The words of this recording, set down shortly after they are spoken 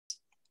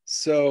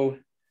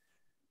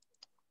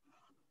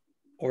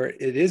or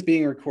it is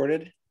being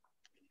recorded.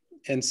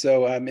 And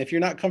so if you're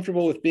not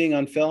comfortable with being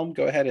on film,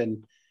 go ahead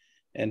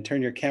and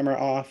turn your camera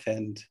off.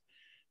 And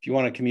if you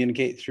want to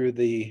communicate through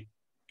the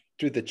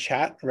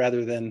chat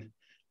rather than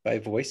by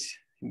voice,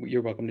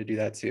 you're welcome to do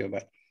that too.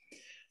 But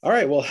all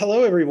right, well,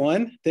 hello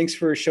everyone. Thanks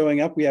for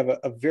showing up. We have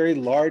a very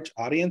large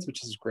audience,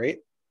 which is great.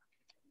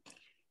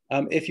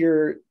 If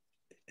you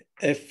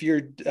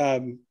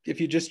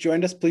just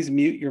joined us, please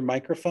mute your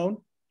microphone.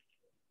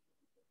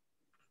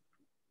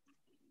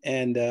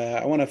 And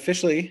I want to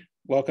officially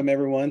welcome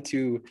everyone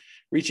to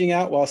Reaching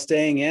Out While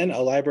Staying In,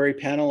 a library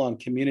panel on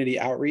community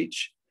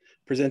outreach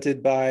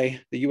presented by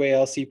the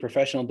UALC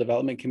Professional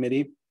Development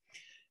Committee.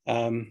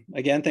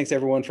 Again, thanks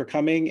everyone for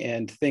coming,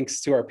 and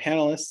thanks to our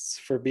panelists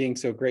for being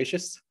so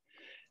gracious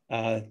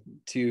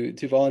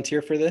to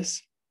volunteer for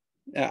this.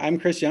 I'm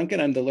Chris Youngkin.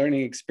 I'm the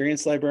Learning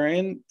Experience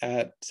Librarian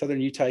at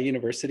Southern Utah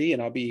University,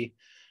 and I'll be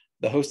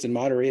the host and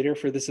moderator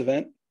for this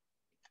event.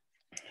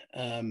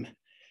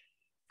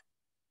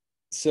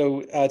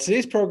 So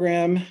today's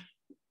program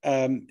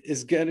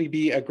is going to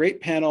be a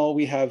great panel.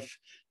 We have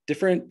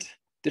different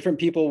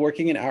people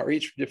working in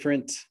outreach,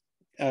 different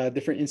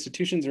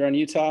institutions around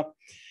Utah.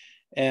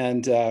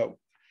 And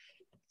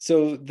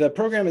so the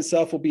program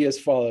itself will be as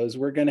follows.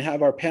 We're going to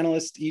have our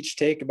panelists each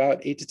take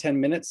about 8 to 10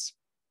 minutes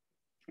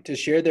to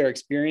share their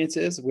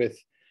experiences with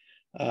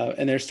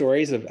and their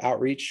stories of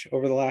outreach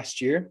over the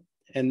last year.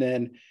 And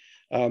then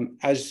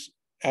as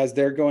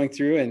they're going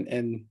through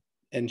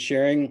and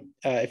sharing,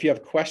 if you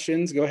have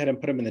questions, go ahead and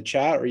put them in the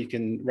chat, or you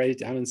can write it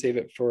down and save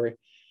it for a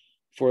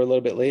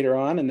little bit later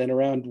on. And then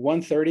around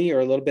 1:30 or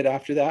a little bit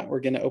after that,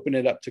 we're going to open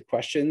it up to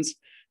questions.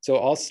 So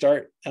I'll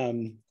start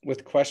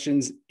with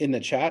questions in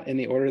the chat in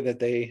the order that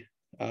they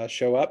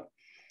show up.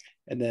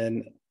 And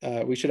then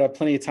we should have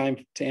plenty of time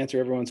to answer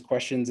everyone's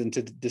questions and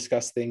to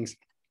discuss things.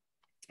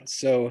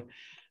 So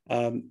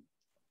let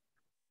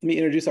me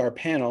introduce our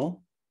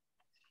panel.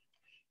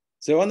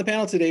 So on the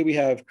panel today, we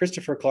have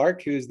Christopher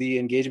Clark, who is the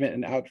Engagement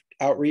and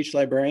Outreach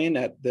Librarian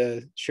at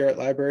the Sherritt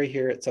Library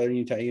here at Southern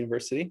Utah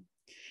University.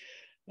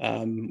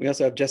 We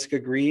also have Jessica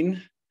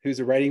Green, who's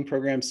a Writing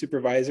Program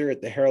Supervisor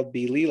at the Harold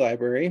B. Lee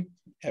Library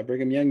at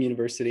Brigham Young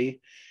University,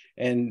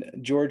 and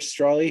George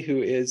Strawley,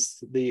 who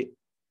is the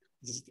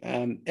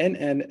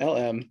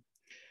NNLM,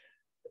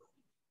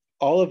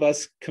 All of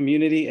Us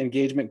Community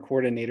Engagement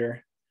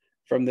Coordinator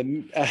from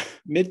the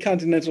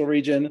Mid-Continental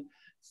region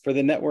for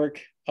the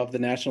network of the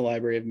National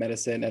Library of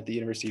Medicine at the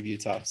University of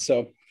Utah.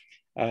 So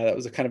that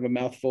was a kind of a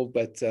mouthful,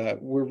 but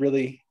we're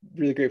really,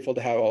 really grateful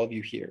to have all of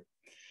you here.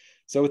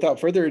 So without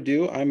further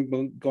ado,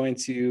 I'm going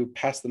to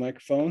pass the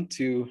microphone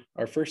to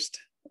our first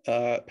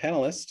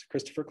panelist,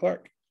 Christopher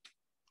Clark.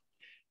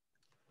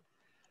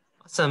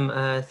 Awesome,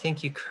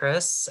 thank you,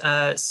 Chris.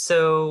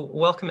 So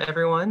welcome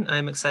everyone.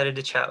 I'm excited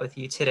to chat with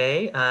you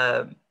today.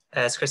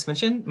 As Chris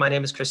mentioned, my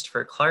name is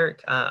Christopher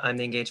Clark. I'm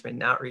the Engagement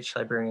and Outreach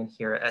Librarian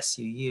here at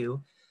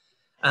SUU.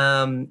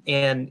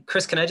 And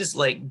Chris, can I just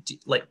like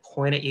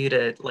point at you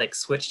to like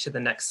switch to the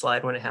next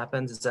slide when it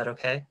happens? Is that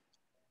okay?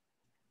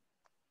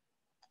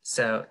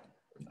 So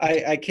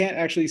I can't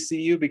actually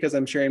see you because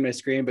I'm sharing my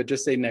screen, but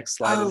just say next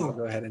slide and I'll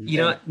go ahead and— you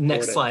know what,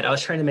 next slide. I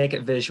was trying to make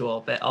it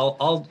visual, but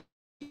I'll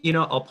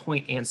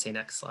point and say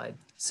next slide.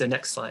 So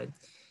next slide.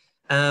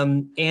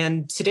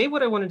 And today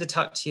what I wanted to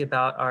talk to you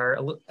about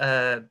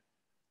are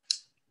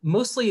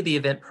mostly the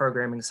event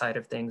programming side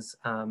of things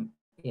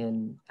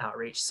in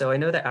outreach. So I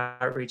know that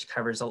outreach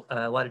covers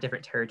a lot of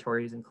different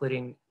territories,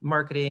 including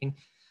marketing,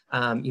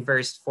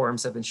 various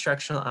forms of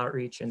instructional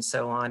outreach and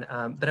so on.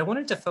 But I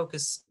wanted to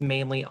focus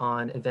mainly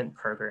on event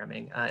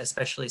programming,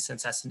 especially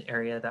since that's an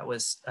area that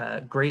was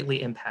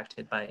greatly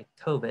impacted by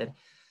COVID,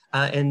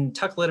 and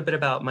talk a little bit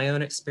about my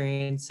own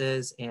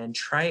experiences and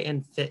try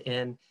and fit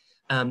in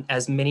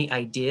as many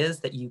ideas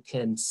that you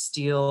can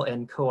steal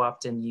and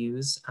co-opt and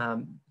use,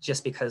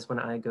 just because when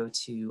I go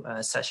to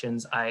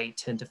sessions, I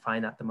tend to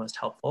find that the most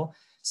helpful.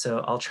 So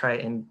I'll try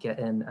and get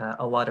in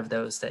a lot of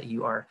those that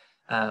you are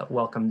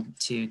welcome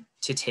to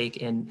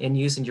take and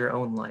use in your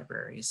own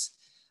libraries.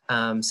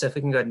 So if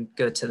we can go ahead and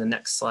go to the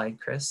next slide,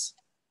 Chris.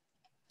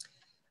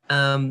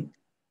 And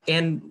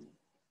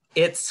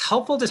it's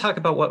helpful to talk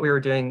about what we were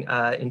doing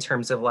in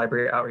terms of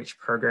library outreach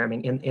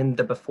programming in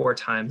the before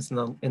times,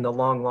 in the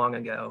long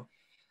ago,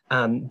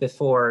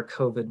 before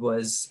COVID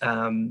was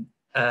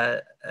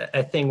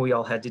a thing we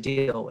all had to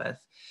deal with.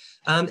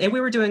 And we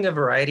were doing a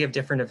variety of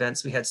different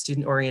events. We had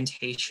student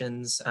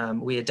orientations.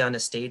 We had done a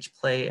stage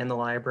play in the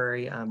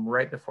library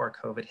right before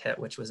COVID hit,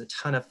 which was a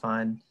ton of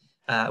fun.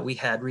 We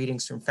had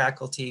readings from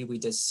faculty. We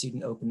did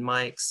student open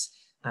mics,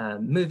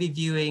 movie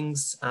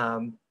viewings,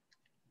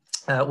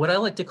 what I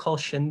like to call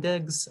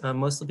shindigs,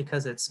 mostly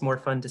because it's more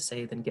fun to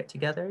say than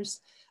get-togethers.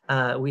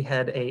 We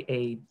had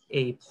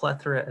a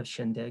plethora of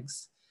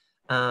shindigs,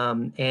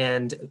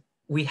 and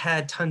we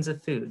had tons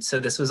of food. So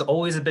this was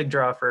always a big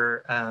draw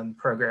for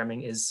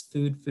programming, is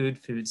food.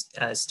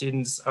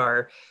 Students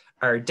are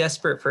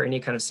desperate for any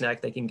kind of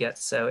snack they can get.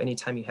 So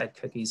anytime you had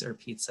cookies or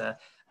pizza,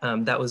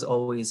 that was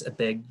always a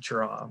big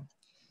draw.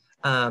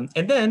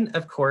 And then,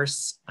 of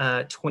course,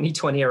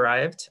 2020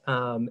 arrived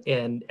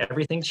and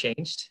everything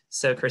changed.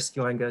 So Chris, if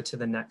you want to go to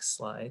the next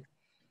slide.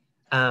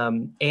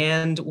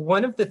 And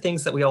one of the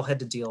things that we all had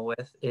to deal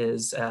with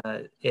is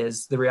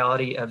the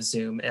reality of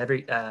Zoom,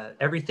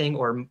 everything,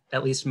 or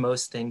at least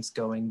most things,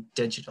 going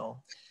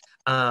digital.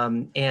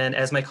 And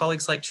as my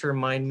colleagues like to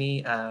remind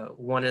me,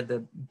 one of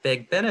the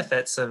big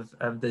benefits of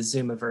the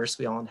Zoomiverse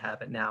we all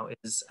inhabit now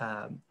is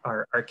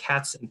our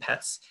cats and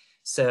pets.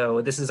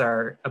 So this is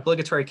our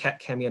obligatory cat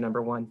cameo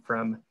 #1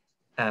 from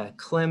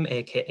Clem,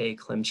 AKA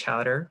Clem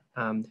Chowder,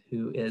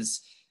 who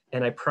is,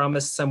 and I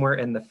promise somewhere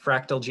in the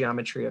fractal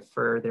geometry of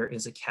fur, there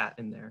is a cat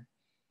in there.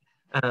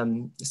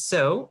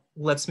 So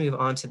let's move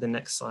on to the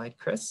next slide,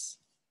 Chris.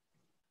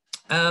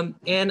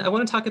 And I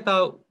want to talk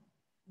about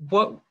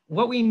what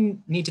we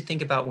need to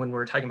think about when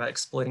we're talking about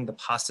exploiting the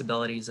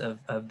possibilities of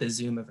the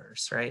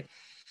Zoomiverse, right?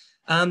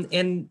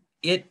 And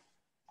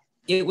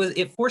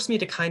it forced me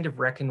to kind of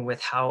reckon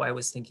with how I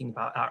was thinking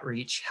about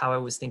outreach, how I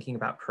was thinking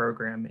about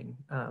programming,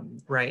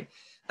 right?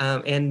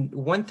 And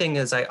one thing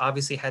is I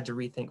obviously had to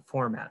rethink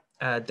format.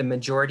 The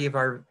majority of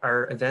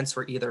our events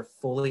were either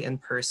fully in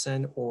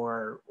person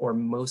or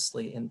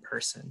mostly in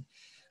person.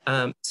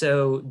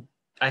 So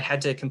I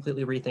had to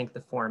completely rethink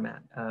the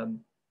format.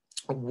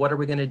 What are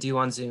we going to do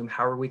on Zoom?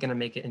 How are we going to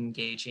make it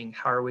engaging?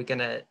 How are we going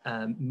to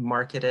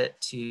market it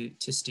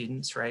to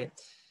students, right?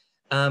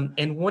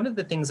 And one of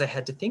the things I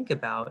had to think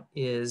about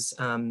is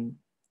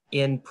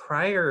in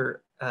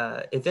prior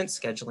event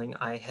scheduling,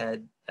 I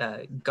had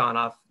gone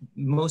off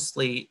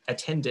mostly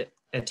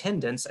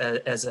attendance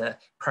as a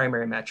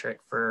primary metric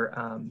for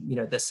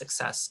the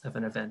success of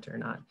an event or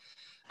not.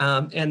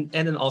 And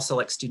then also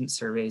like student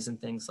surveys and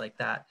things like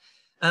that.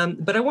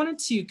 But I wanted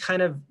to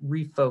kind of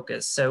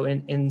refocus. So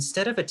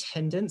instead of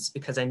attendance,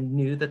 because I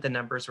knew that the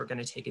numbers were going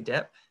to take a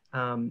dip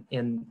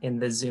in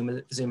the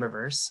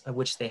Zoomiverse,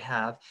 which they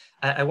have,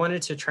 I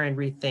wanted to try and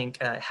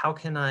rethink how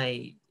can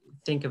I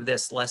think of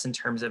this less in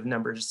terms of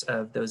numbers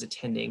of those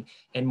attending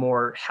and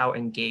more how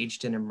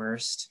engaged and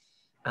immersed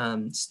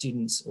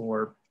students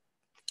or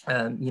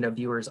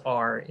viewers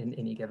are in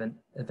any given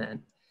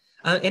event.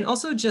 And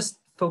also just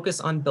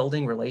focus on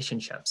building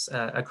relationships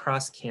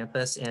across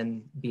campus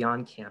and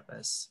beyond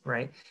campus,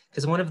 right?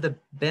 Because one of the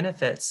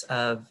benefits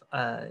of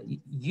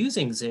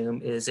using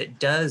Zoom is it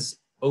does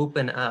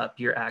open up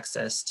your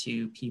access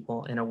to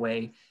people in a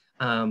way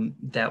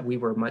that we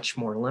were much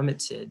more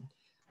limited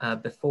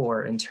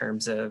before in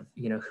terms of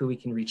who we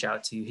can reach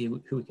out to,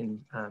 who we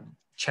can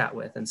chat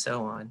with, and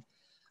so on.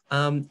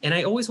 And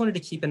I always wanted to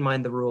keep in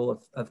mind the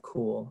rule of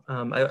cool.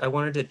 I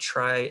wanted to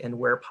try and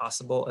where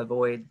possible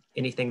avoid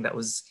anything that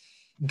was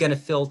going to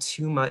feel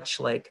too much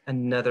like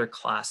another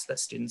class that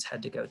students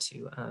had to go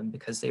to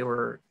because they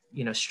were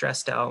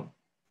stressed out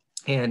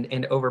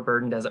and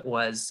overburdened as it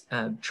was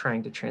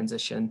trying to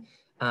transition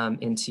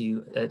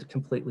into a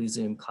completely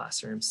Zoom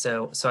classroom.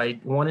 So I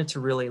wanted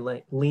to really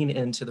lean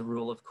into the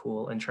rule of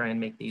cool and try and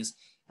make these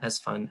as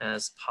fun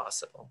as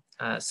possible.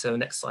 So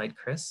next slide,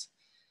 Chris.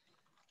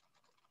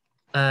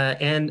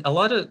 And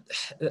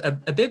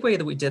a big way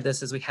that we did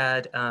this is we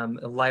had a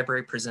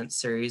library present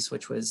series,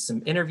 which was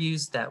some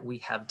interviews that we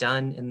have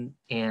done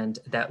and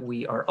that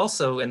we are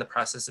also in the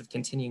process of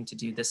continuing to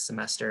do this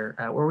semester,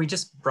 where we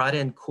just brought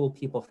in cool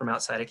people from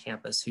outside of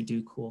campus who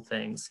do cool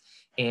things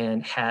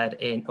and had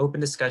an open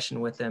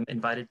discussion with them,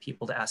 invited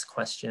people to ask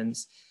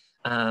questions.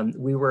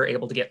 We were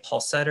able to get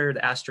Paul Sutter, the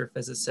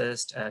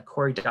astrophysicist,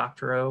 Cory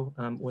Doctorow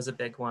was a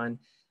big one.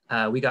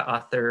 We got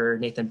author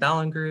Nathan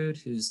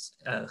Ballingrud, whose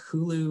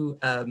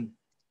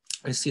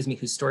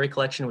whose story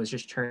collection was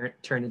just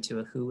turned into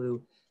a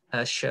Hulu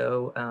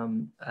show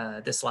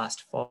this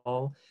last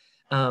fall.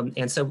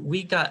 And so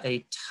we got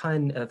a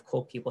ton of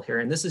cool people here,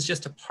 and this is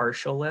just a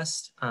partial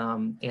list.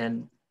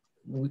 And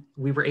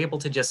we were able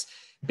to just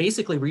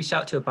basically reach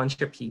out to a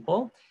bunch of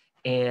people.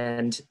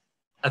 And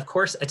of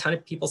course, a ton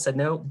of people said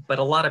no, but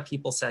a lot of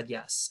people said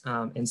yes.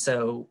 And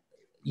so,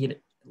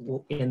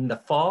 in the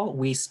fall,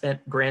 we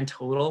spent grand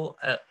total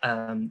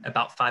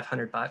about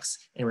 $500,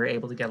 and we were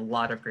able to get a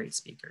lot of great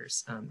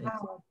speakers.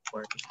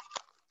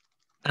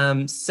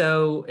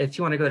 So if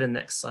you want to go to the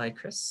next slide,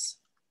 Chris.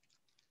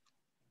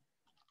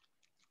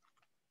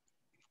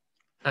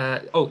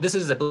 This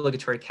is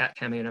obligatory cat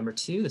cameo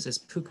 #2. This is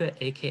Puka,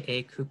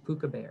 AKA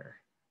Puka Bear.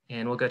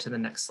 And we'll go to the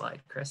next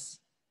slide, Chris.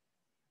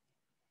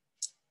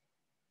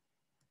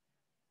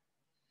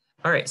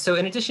 All right, so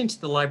in addition to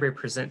the Library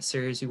Present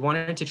series, we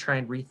wanted to try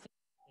and rethink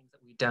things that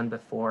we've done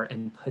before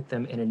and put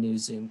them in a new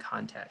Zoom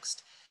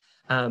context.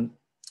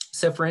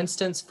 So for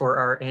instance, for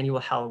our annual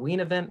Halloween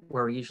event,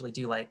 where we usually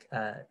do like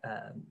a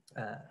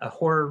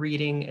horror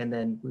reading and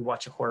then we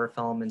watch a horror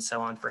film and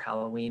so on for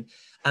Halloween,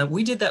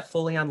 we did that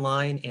fully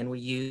online, and we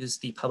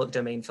used the public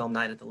domain film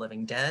Night of the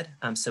Living Dead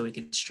so we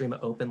could stream it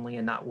openly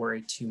and not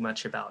worry too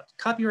much about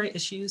copyright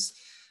issues.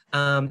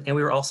 And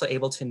we were also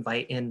able to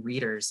invite in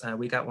readers.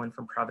 We got one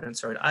from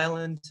Providence, Rhode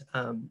Island,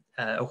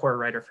 a horror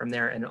writer from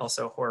there, and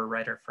also a horror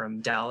writer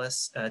from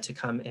Dallas to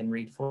come and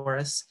read for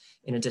us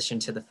in addition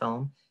to the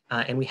film.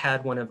 And we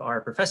had one of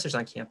our professors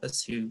on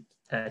campus who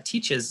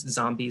teaches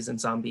zombies and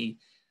zombie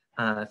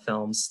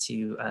films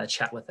to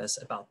chat with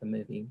us about the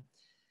movie.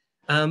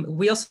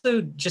 We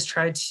also just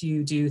tried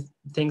to do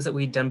things that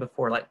we'd done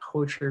before, like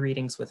poetry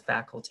readings with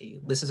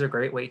faculty. This is a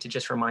great way to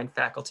just remind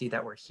faculty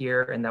that we're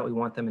here and that we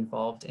want them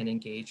involved and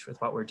engaged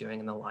with what we're doing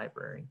in the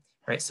library,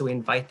 right? So we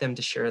invite them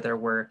to share their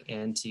work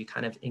and to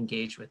kind of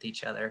engage with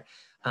each other,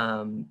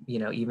 you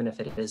know, even if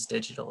it is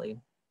digitally.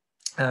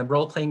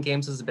 Role-playing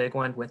games is a big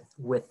one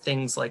with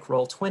things like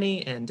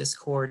Roll20 and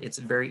Discord. It's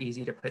very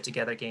easy to put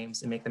together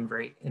games and make them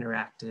very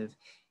interactive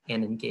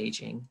and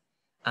engaging.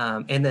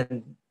 And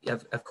then,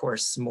 of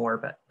course, more,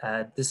 but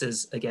this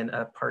is, again,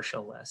 a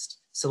partial list.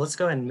 So let's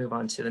go ahead and move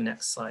on to the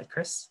next slide,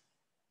 Chris.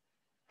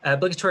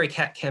 Obligatory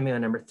cat cameo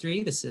number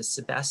 3. This is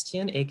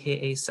Sebastian,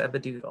 AKA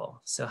Sebadoodle.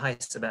 So hi,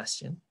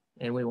 Sebastian.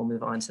 And we will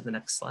move on to the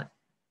next slide.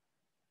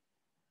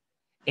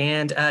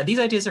 And these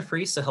ideas are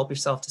free, so help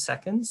yourself to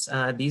seconds.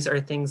 These are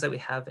things that we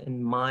have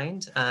in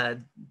mind,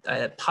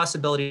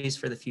 possibilities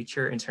for the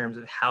future in terms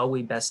of how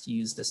we best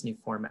use this new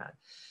format.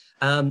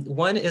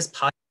 One is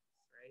podcast,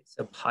 right?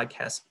 So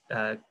podcast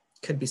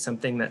could be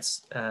something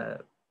that's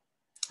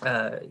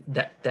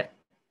that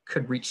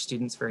could reach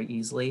students very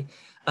easily.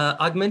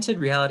 Augmented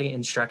reality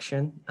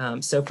instruction.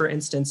 So for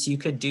instance, you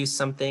could do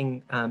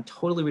something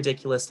totally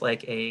ridiculous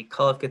like a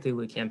Call of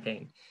Cthulhu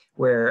campaign,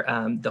 where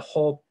the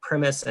whole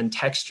premise and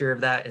texture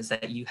of that is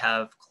that you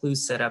have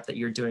clues set up that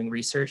you're doing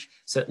research.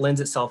 So it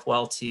lends itself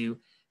well to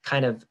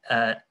kind of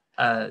a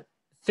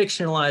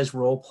fictionalized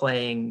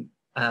role-playing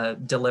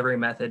delivery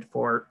method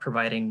for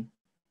providing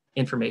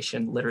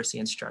information literacy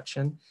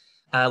instruction.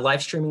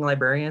 Live streaming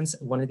librarians.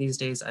 One of these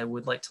days, I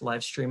would like to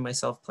live stream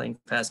myself playing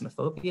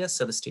Phasmophobia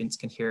so the students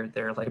can hear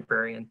their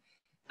librarian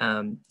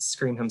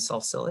scream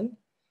himself silly.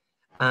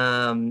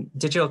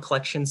 Digital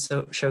collection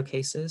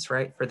showcases,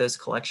 right? For those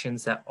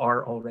collections that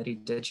are already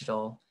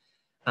digital.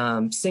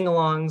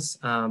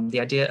 Sing-alongs, the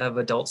idea of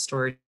adult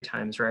story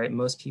times, right?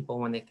 Most people,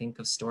 when they think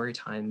of story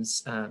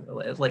times,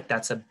 like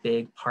that's a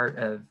big part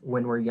of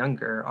when we're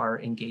younger, our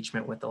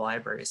engagement with the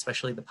library,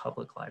 especially the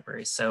public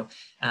library. So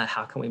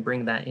how can we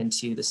bring that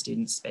into the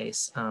student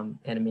space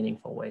in a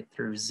meaningful way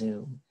through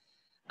Zoom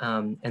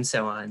and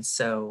so on.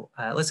 So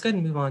let's go ahead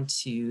and move on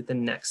to the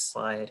next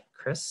slide,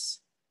 Chris.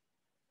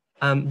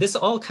 This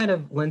all kind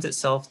of lends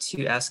itself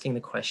to asking the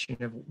question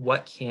of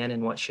what can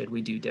and what should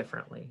we do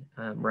differently,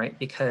 right?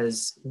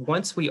 Because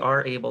once we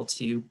are able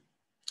to,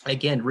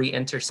 again,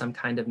 re-enter some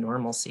kind of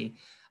normalcy,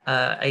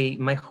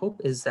 my hope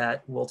is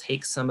that we'll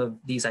take some of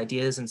these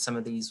ideas and some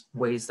of these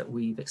ways that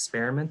we've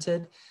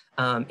experimented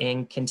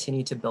and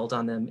continue to build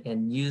on them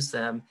and use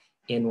them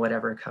in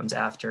whatever comes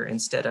after,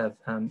 instead of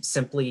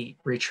simply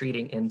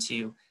retreating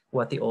into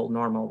what the old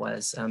normal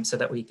was, so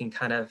that we can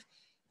kind of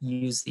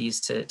use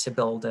these to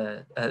build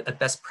a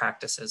best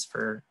practices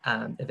for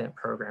event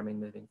programming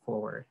moving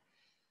forward.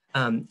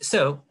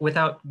 So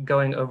without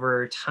going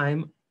over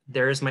time,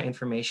 there's my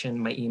information,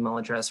 my email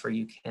address where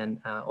you can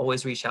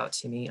always reach out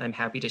to me. I'm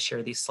happy to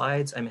share these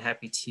slides. I'm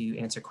happy to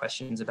answer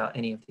questions about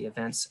any of the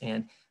events,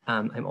 and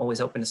I'm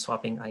always open to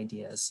swapping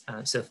ideas.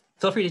 So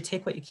feel free to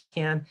take what you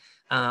can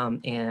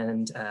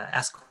and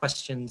ask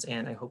questions,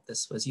 and I hope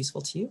this was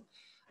useful to you.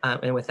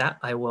 And with that,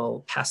 I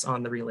will pass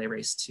on the relay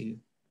race to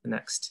the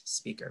next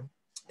speaker.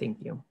 Thank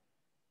you.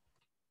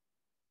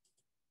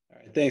 All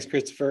right, thanks,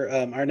 Christopher.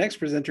 Our next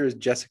presenter is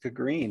Jessica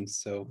Green,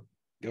 so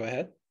go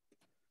ahead.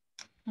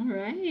 All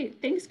right,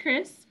 thanks,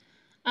 Chris.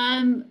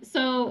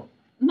 So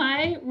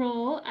my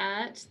role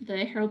at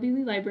the Harold B.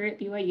 Lee Library at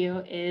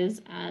BYU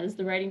is as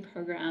the writing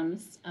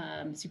programs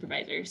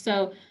supervisor.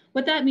 So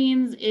what that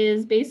means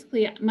is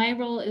basically my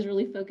role is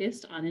really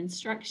focused on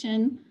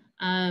instruction,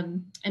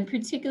 and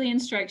particularly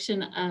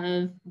instruction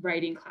of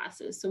writing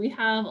classes. So we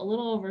have a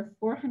little over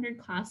 400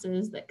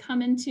 classes that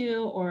come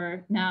into,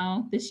 or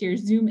now this year,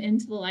 Zoom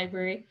into the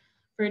library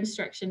for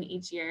instruction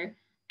each year.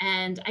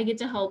 And I get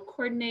to help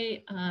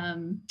coordinate,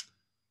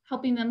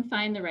 helping them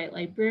find the right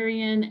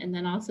librarian, and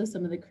then also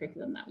some of the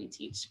curriculum that we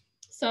teach.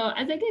 So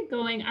as I get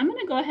going, I'm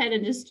gonna go ahead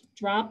and just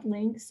drop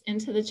links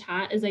into the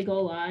chat as I go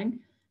along,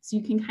 so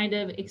you can kind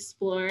of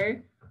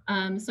explore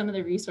some of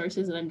the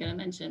resources that I'm gonna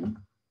mention.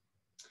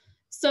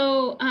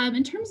 So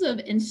in terms of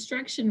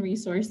instruction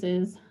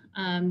resources,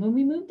 when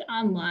we moved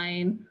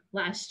online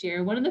last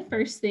year, one of the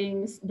first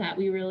things that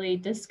we really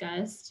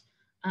discussed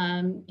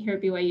here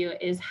at BYU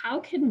is how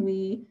can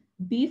we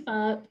beef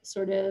up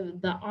sort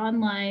of the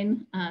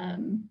online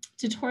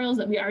tutorials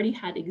that we already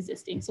had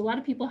existing. So a lot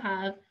of people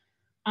have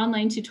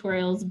online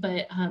tutorials,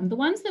 but the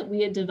ones that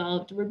we had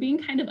developed were being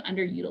kind of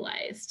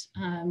underutilized.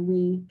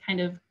 We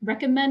kind of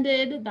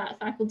recommended that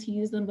faculty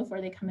use them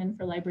before they come in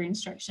for library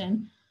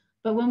instruction.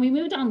 But when we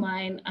moved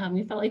online,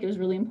 we felt like it was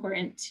really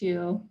important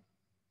to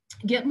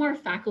get more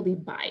faculty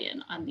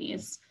buy-in on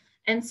these.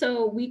 And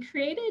so we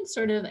created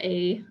sort of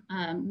a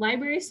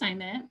library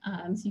assignment,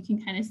 so you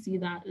can kind of see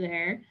that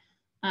there,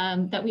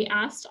 that we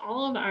asked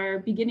all of our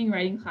beginning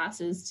writing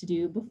classes to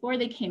do before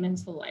they came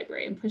into the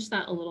library, and push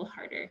that a little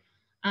harder.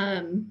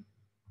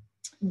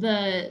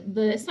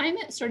 The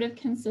assignment sort of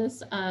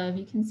consists of,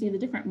 you can see the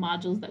different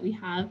modules that we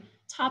have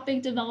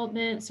topic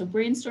development, so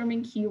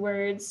brainstorming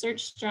keywords,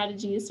 search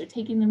strategies, so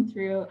taking them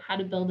through how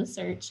to build a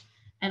search,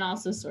 and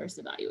also source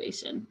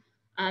evaluation.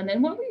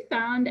 And what we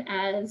found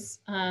as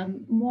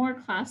more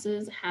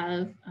classes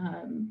have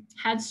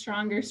had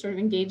stronger sort of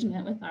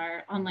engagement with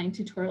our online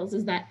tutorials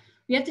is that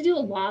we have to do a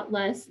lot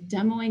less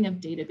demoing of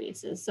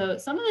databases. So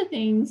some of the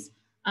things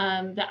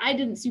that I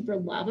didn't super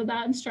love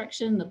about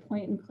instruction, the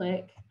point and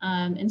click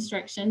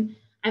instruction,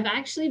 I've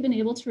actually been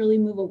able to really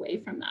move away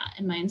from that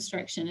in my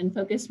instruction and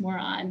focus more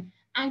on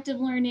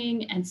active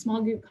learning and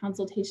small group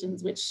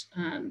consultations, which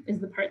is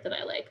the part that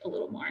I like a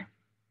little more.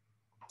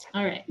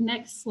 All right,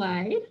 next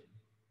slide.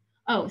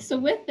 Oh, so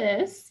with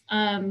this,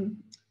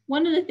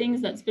 one of the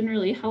things that's been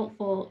really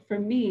helpful for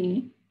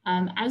me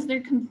as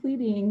they're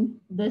completing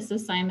this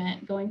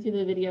assignment, going through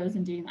the videos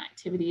and doing the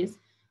activities,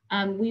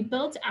 we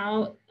built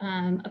out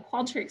a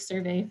Qualtrics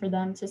survey for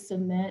them to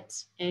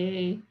submit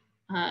a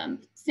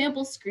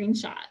sample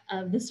screenshot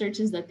of the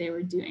searches that they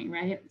were doing,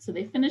 right? So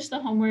they finish the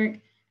homework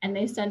and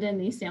they send in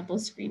these sample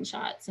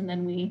screenshots, and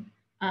then we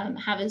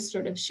have a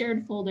sort of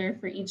shared folder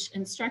for each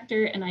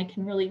instructor, and I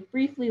can really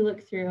briefly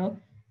look through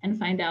and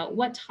find out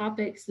what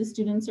topics the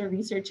students are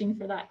researching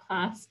for that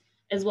class,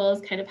 as well as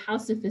kind of how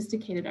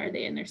sophisticated are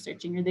they in their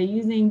searching. Are they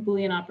using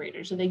Boolean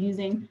operators? Are they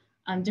using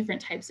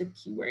different types of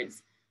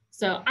keywords?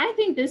 So I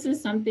think this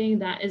is something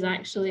that is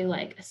actually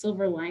like a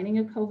silver lining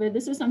of COVID.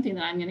 This is something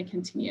that I'm going to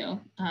continue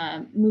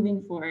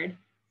moving forward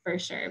for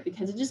sure,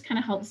 because it just kind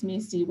of helps me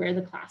see where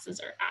the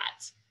classes are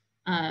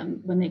at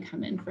when they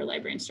come in for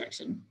library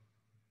instruction.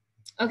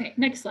 Okay,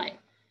 next slide.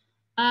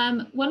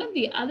 One of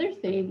the other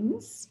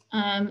things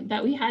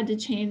that we had to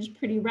change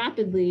pretty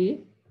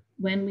rapidly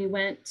when we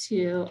went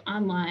to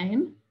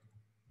online,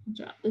 I'll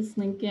drop this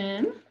link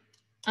in,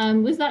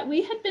 was that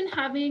we had been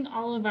having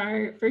all of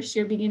our first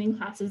year beginning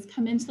classes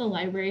come into the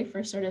library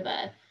for sort of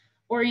a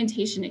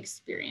orientation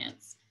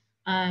experience.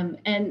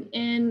 And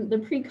in the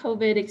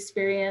pre-COVID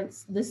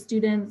experience, the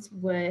students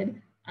would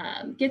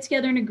get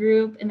together in a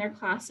group in their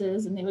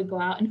classes, and they would go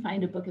out and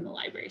find a book in the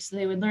library. So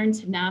they would learn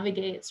to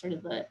navigate sort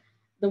of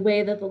the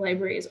way that the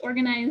library is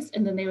organized,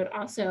 and then they would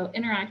also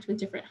interact with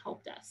different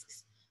help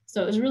desks.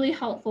 So it was really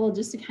helpful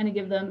just to kind of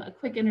give them a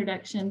quick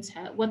introduction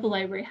to what the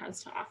library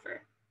has to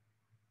offer.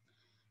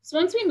 So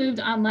once we moved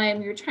online,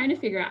 we were trying to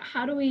figure out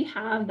how do we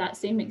have that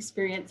same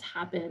experience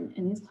happen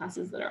in these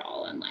classes that are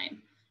all online.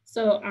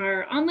 So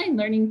our online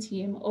learning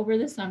team over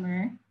the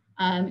summer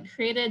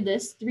created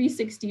this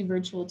 360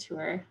 virtual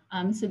tour.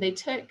 So they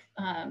took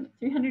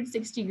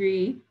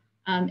 360-degree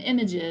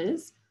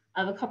images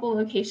of a couple of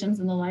locations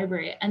in the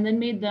library and then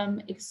made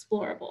them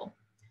explorable.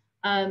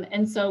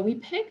 And so we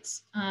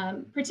picked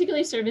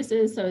particular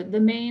services, so the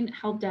main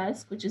help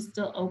desk, which is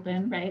still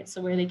open, right?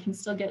 So where they can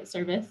still get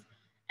service.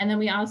 And then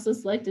we also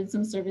selected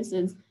some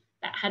services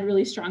that had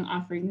really strong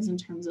offerings in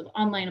terms of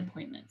online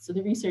appointments. So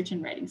the Research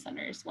and Writing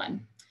Center is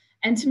one.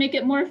 And to make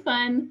it more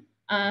fun,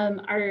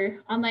 our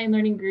online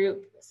learning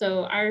group,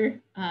 so our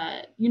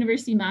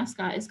university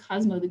mascot is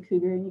Cosmo the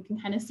Cougar, and you can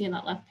kind of see in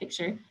that left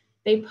picture,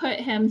 they put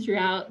him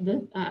throughout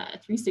the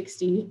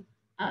 360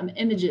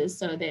 images,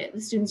 so the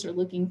students are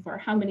looking for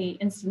how many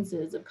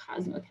instances of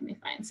Cosmo can they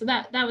find. So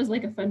that was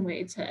like a fun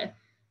way to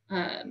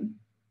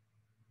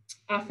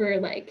offer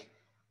like,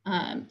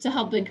 to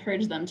help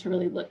encourage them to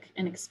really look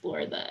and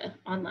explore the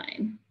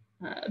online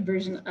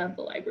version of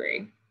the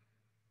library.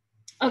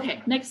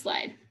 Okay, next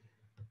slide.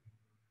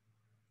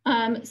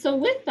 So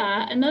with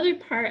that, another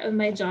part of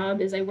my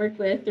job is I work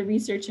with the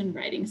Research and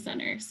Writing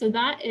Center. So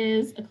that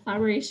is a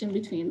collaboration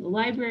between the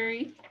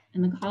library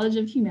and the College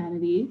of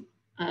Humanities.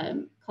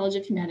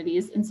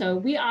 And so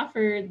we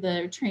offer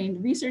the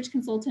trained research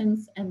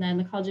consultants, and then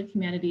the College of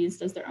Humanities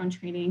does their own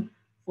training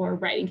for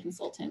writing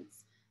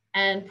consultants.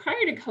 And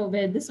prior to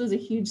COVID, this was a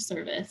huge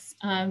service.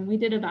 We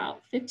did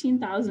about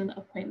 15,000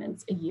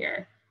 appointments a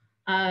year.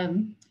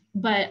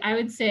 But I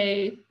would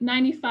say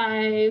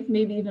 95,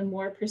 maybe even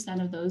more %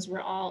 of those were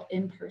all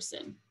in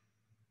person.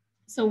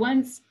 So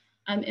once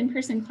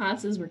in-person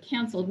classes were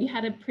canceled, we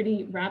had to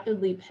pretty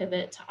rapidly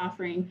pivot to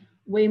offering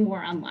way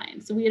more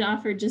online. So we had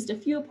offered just a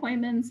few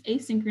appointments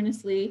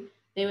asynchronously.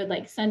 They would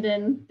like send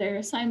in their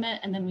assignment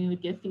and then we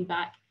would give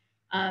feedback.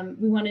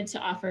 We wanted to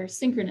offer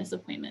synchronous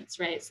appointments,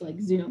 right? So like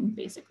Zoom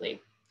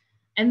basically.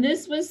 And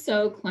this was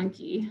so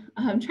clunky.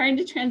 Trying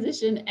to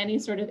transition any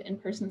sort of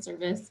in-person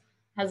service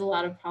has a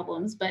lot of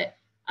problems, but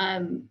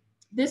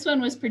this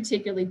one was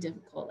particularly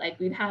difficult. Like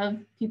we'd have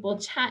people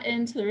chat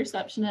into the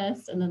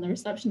receptionist, and then the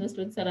receptionist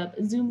would set up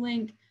a Zoom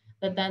link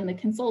that then the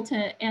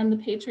consultant and the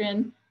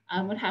patron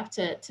would have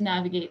to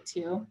navigate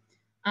to.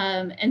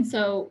 And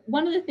so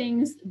one of the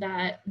things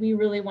that we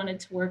really wanted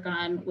to work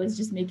on was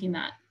just making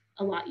that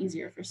a lot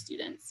easier for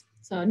students.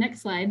 So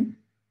next slide.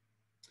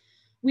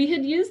 We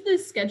had used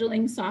this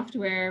scheduling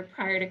software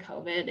prior to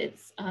COVID.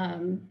 It's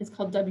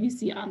called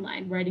WC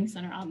Online, Writing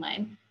Center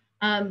Online.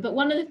 But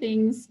one of the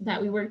things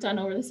that we worked on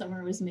over the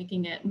summer was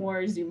making it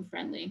more Zoom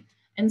friendly.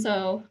 And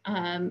so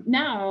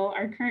now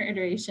our current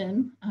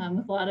iteration,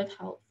 with a lot of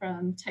help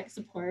from tech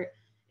support,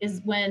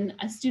 is when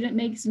a student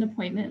makes an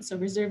appointment, so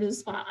reserves a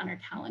spot on our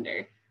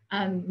calendar.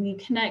 we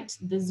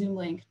connect the Zoom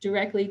link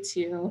directly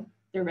to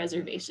their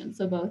reservation.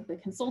 So both the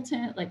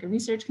consultant, like a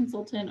research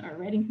consultant or a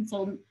writing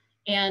consultant,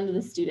 and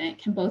the student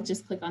can both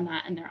just click on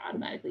that and they're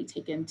automatically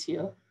taken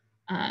to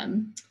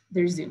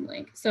their Zoom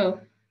link. So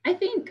I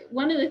think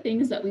one of the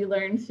things that we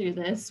learned through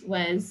this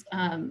was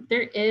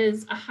there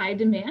is a high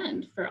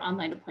demand for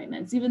online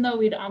appointments, even though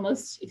we'd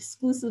almost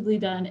exclusively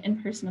done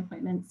in-person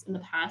appointments in the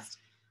past.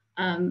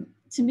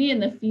 To me, in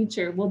the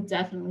future, we'll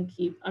definitely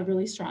keep a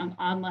really strong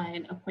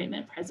online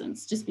appointment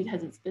presence just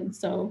because it's been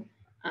so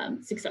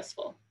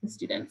successful with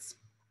students.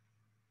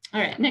 All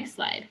right, next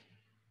slide.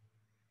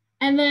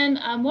 And then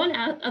one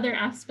other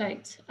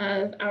aspect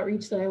of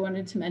outreach that I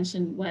wanted to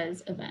mention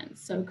was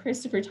events. So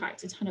Christopher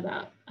talked a ton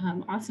about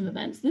awesome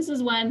events. This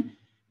is one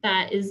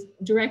that is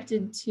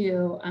directed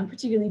to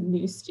particularly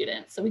new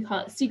students. So we call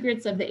it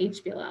Secrets of the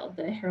HBLL,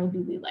 the Harold B.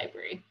 Lee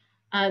Library.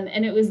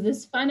 And it was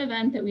this fun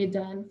event that we had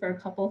done for a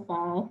couple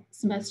fall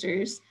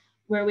semesters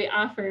where we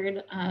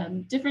offered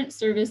different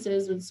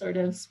services with sort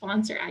of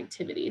sponsor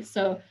activities.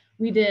 So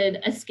we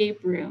did escape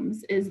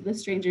rooms is the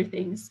Stranger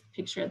Things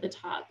picture at the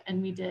top. And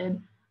we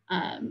did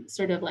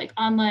sort of like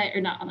online,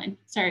 or not online,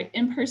 sorry,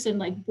 in-person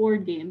like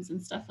board games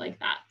and stuff like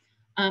that.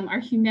 Our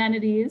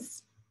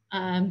humanities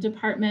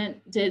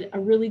department did a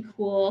really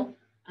cool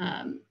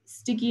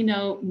sticky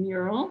note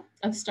mural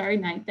of Starry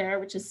Night there,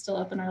 which is still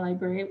up in our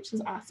library, which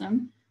is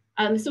awesome.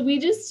 So we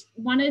just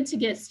wanted to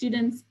get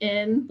students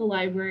in the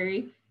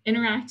library,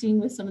 interacting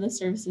with some of the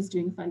services,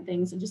 doing fun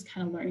things, and just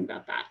kind of learning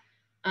about that.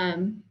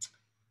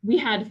 We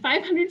had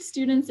 500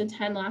 students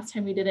attend last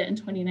time we did it in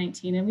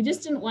 2019, and we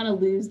just didn't want to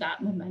lose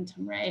that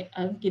momentum, right,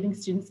 of getting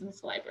students into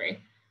the library.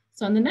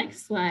 So on the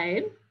next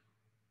slide,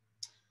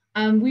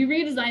 we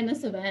redesigned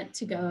this event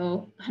to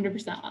go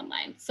 100%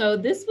 online. So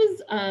this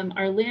was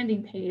our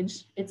landing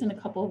page. It's in a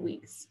couple of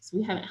weeks, so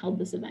we haven't held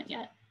this event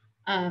yet.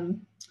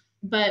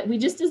 But we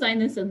just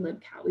designed this in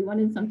LibCal. We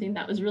wanted something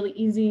that was really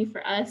easy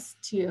for us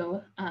to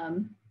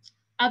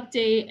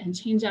update and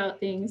change out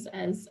things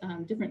as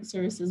different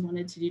services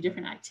wanted to do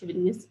different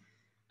activities.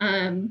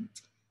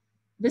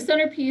 The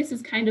centerpiece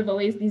is kind of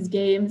always these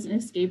games and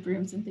escape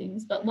rooms and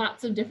things, but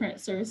lots of different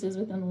services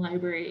within the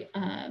library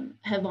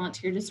have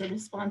volunteered to sort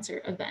of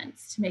sponsor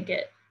events to make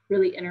it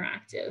really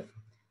interactive.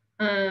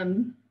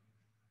 And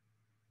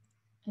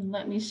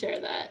let me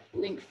share that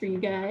link for you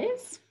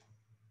guys.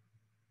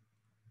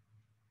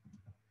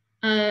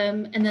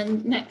 And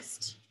then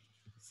next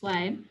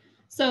slide.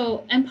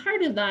 So, and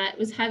part of that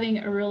was having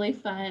a really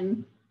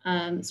fun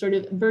sort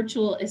of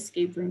virtual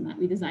escape room that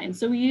we designed.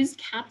 So we used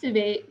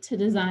Captivate to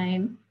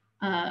design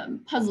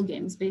puzzle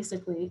games,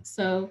 basically.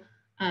 So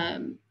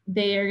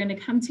they are going to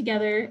come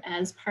together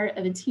as part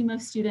of a team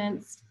of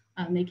students.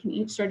 They can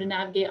each sort of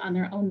navigate on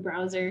their own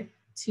browser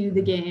to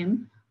the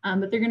game,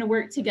 but they're going to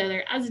work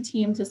together as a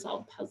team to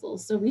solve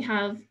puzzles. So we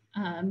have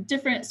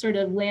different sort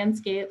of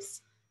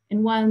landscapes.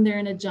 In one, they're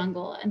in a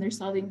jungle and they're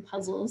solving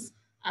puzzles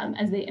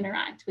as they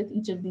interact with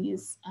each of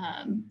these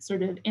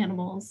sort of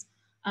animals.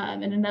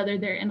 In another,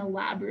 they're in a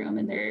lab room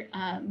and they're,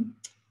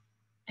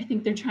 I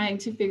think they're trying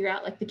to figure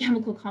out like the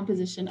chemical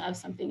composition of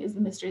something is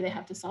the mystery they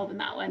have to solve in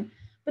that one.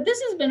 But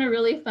this has been a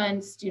really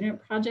fun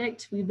student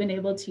project. We've been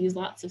able to use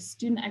lots of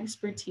student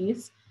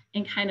expertise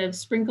and kind of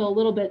sprinkle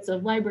little bits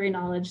of library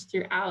knowledge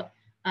throughout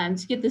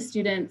to get the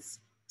students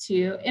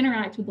to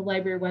interact with the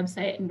library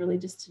website and really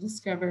just to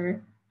discover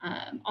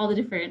all the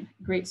different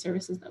great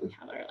services that we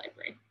have at our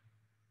library.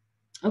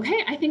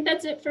 Okay, I think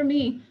that's it for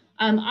me.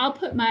 I'll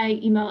put my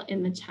email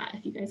in the chat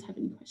if you guys have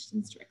any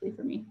questions directly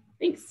for me.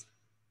 Thanks.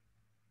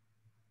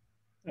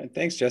 All right,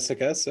 thanks,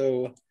 Jessica.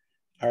 So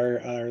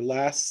our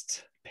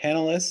last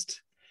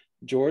panelist,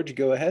 George,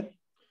 go ahead.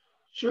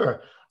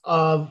 Sure.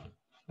 Well,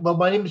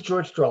 my name is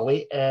George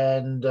Drully,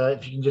 and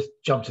if you can just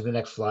jump to the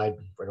next slide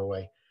right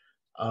away.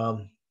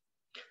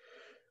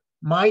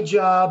 My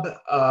job,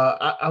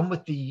 I'm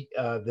with the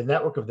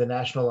network of the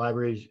National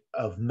Libraries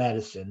of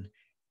Medicine,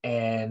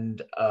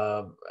 and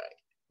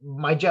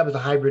my job is a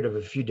hybrid of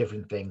a few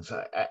different things.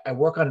 I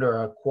work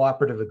under a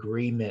cooperative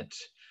agreement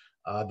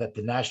that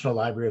the National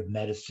Library of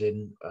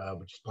Medicine,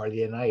 which is part of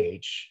the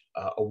NIH,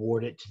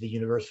 awarded to the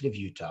University of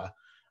Utah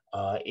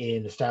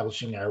in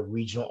establishing our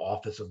regional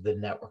office of the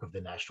network of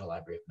the National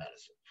Library of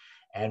Medicine.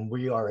 And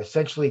we are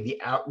essentially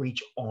the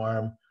outreach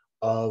arm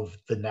of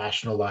the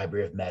National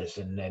Library of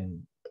Medicine,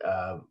 and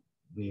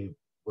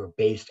we're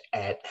based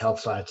at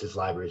health sciences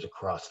libraries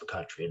across the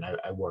country, and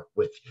I work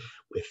with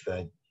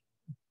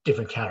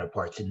different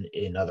counterparts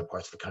in other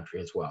parts of the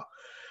country as well.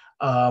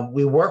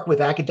 We work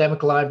with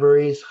academic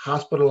libraries,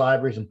 hospital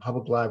libraries, and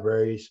public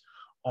libraries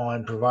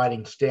on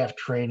providing staff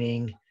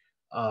training,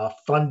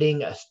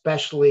 funding,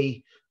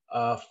 especially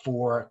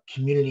for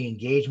community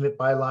engagement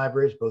by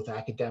libraries, both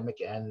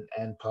academic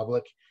and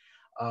public.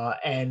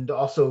 And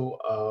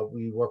also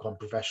we work on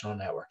professional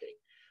networking.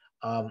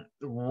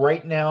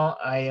 Right now,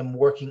 I am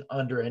working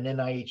under an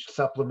NIH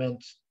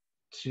supplement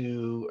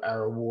to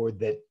our award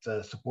that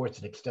supports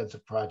an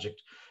extensive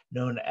project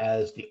known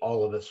as the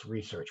All of Us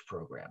Research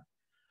Program.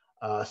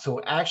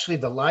 So actually,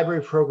 the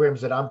library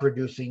programs that I'm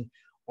producing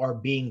are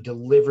being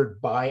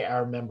delivered by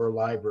our member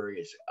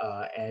libraries.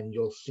 And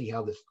you'll see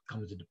how this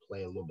comes into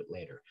play a little bit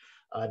later.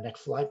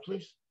 Next slide,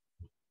 please.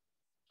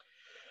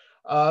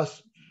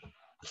 The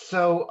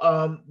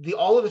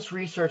All of Us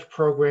Research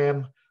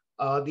Program,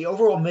 the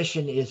overall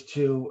mission is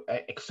to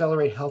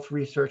accelerate health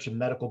research and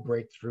medical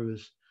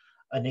breakthroughs,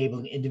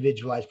 enabling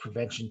individualized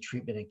prevention,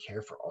 treatment, and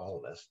care for all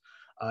of us.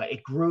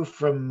 It grew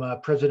from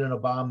President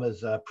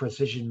Obama's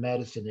Precision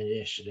Medicine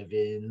Initiative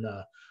in,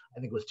 I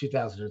think it was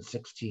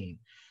 2016.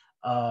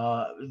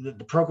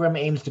 The program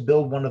aims to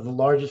build one of the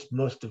largest,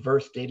 most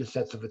diverse data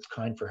sets of its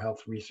kind for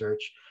health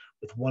research,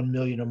 with 1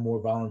 million or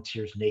more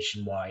volunteers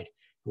nationwide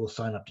who will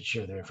sign up to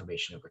share their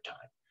information over time.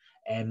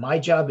 And my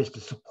job is to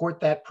support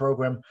that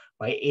program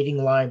by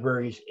aiding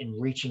libraries in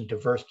reaching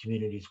diverse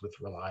communities with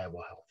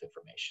reliable health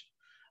information.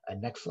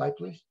 Next slide,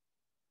 please.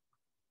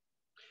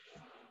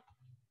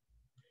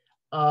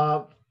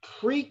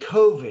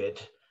 Pre-COVID,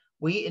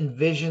 we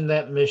envisioned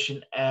that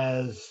mission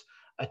as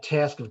a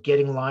task of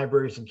getting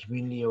libraries and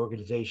community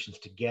organizations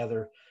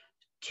together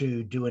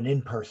to do an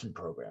in-person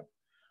program.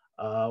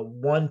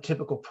 One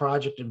typical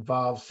project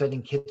involves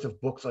sending kits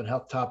of books on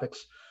health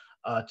topics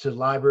to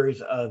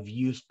libraries of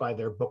use by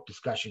their book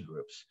discussion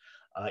groups.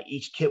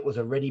 Each kit was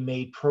a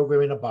ready-made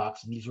program in a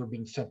box, and these were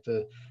being sent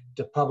to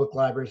public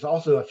libraries,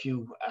 also a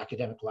few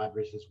academic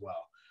libraries as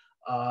well.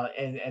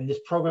 And this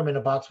program in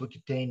a box would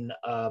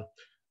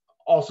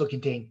also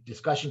contain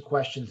discussion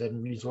questions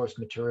and resource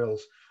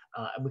materials,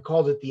 and we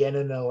called it the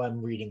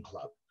NNLM Reading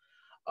Club.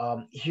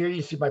 Here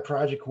you see my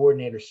project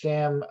coordinator,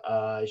 Sam.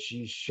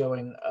 She's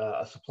showing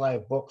a supply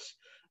of books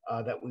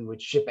that we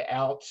would ship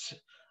out,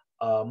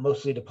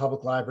 mostly to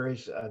public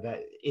libraries.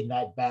 That in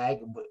that bag,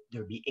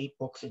 there'd be 8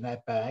 books in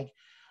that bag.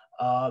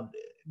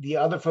 The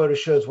other photo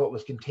shows what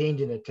was contained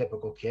in a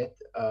typical kit.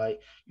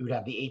 You would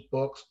have the 8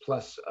 books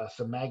plus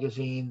some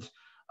magazines,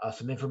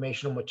 some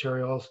informational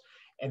materials,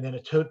 and then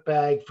a tote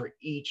bag for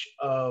each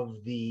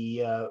of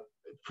the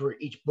for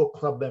each book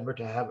club member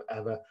to have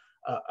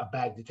a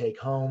bag to take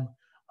home,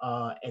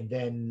 and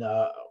then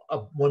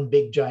one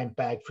big giant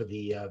bag for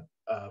the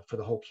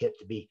whole kit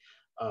to be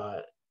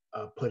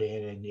put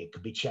in, and it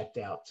could be checked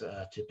out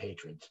to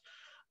patrons.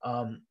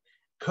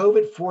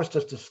 COVID forced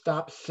us to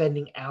stop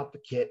sending out the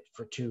kit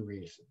for 2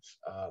 reasons.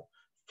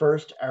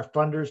 First, our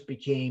funders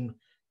became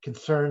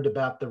concerned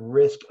about the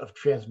risk of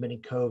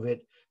transmitting COVID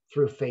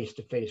through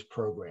face-to-face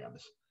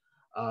programs.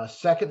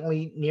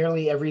 Secondly,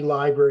 nearly every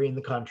library in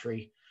the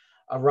country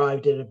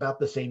arrived at about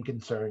the same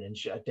concern and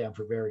shut down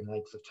for varying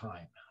lengths of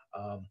time.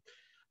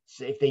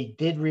 So if they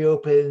did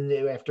reopen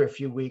after a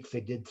few weeks,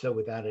 they did so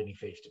without any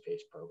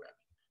face-to-face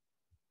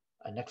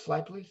programming. Next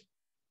slide, please.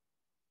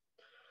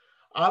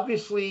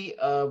 Obviously,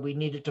 we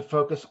needed to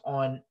focus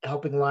on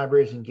helping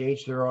libraries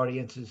engage their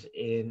audiences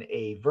in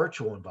a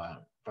virtual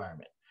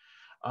environment.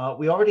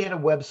 We already had a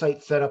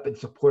website set up in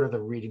support of the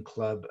Reading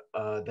Club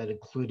that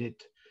included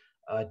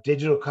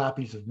digital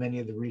copies of many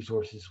of the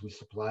resources we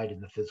supplied in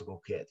the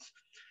physical kits.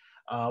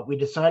 We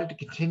decided to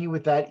continue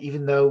with that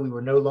even though we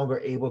were no longer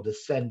able to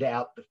send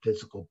out the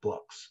physical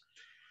books.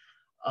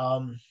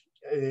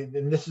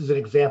 And this is an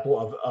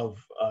example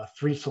of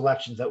 3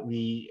 selections that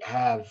we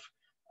have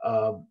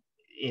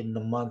in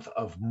the month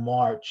of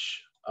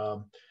March.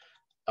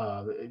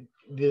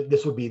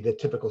 This would be the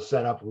typical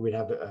setup. We would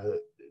have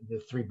the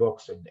 3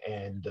 books and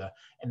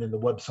then the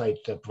website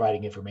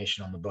providing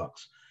information on the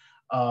books.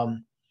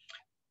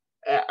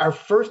 Our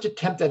first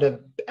attempt at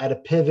a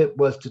pivot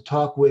was to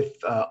talk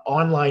with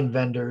online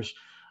vendors,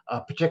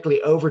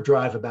 particularly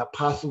Overdrive, about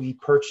possibly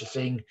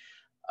purchasing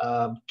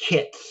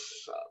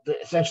kits,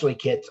 essentially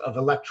kits of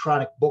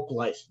electronic book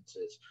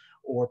licenses,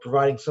 or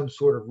providing some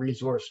sort of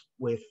resource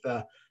with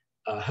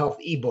health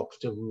ebooks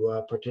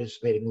to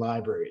participating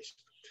libraries.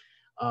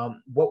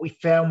 What we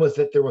found was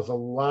that there were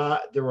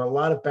a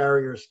lot of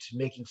barriers to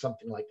making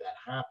something like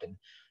that happen.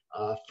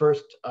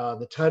 First,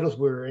 the titles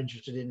we were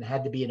interested in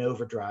had to be in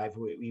Overdrive.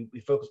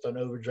 We focused on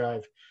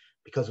Overdrive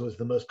because it was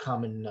the most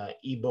common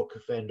ebook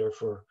vendor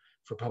for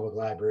public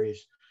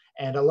libraries,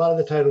 and a lot of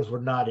the titles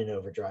were not in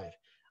Overdrive.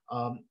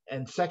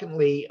 And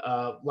secondly,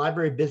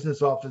 library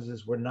business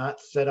offices were not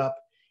set up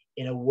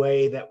in a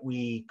way that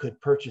we could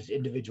purchase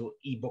individual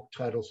ebook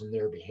titles on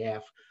their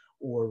behalf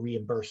or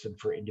reimburse them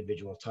for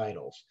individual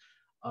titles.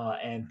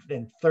 And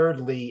then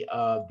thirdly,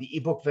 the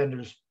ebook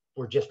vendors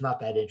were just not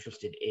that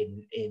interested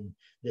in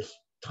this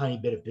tiny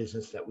bit of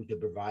business that we could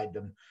provide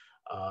them.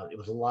 It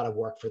was a lot of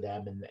work for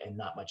them and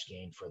not much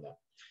gain for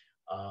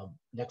them.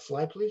 Next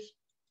slide, please.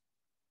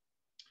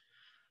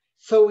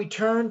 So we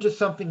turned to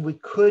something we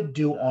could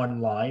do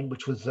online,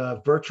 which was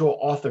virtual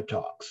author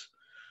talks.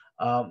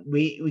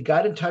 We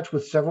got in touch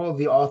with several of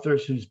the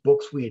authors whose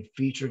books we had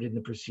featured in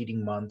the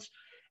preceding months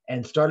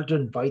and started to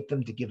invite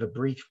them to give a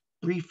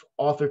brief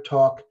author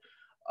talk,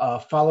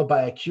 followed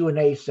by a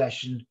Q&A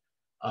session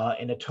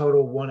in a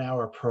total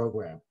 1-hour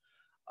program.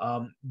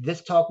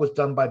 This talk was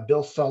done by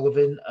Bill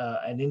Sullivan,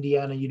 an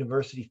Indiana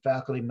University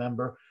faculty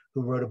member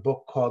who wrote a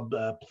book called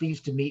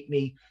Pleased to Meet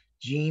Me,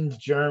 Genes,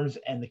 Germs,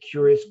 and the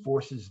Curious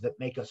Forces That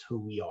Make Us Who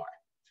We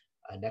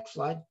Are. Next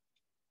slide.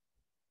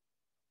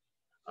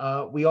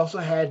 We also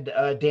had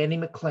Danny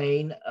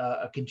McLean,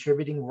 a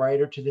contributing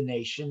writer to The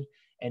Nation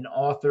and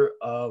author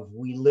of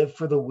We Live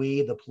for the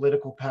We, The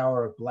Political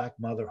Power of Black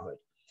Motherhood.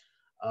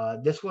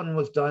 This one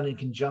was done in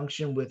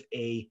conjunction with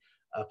a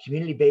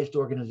community-based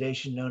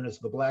organization known as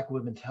the Black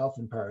Women's Health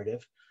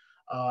Imperative.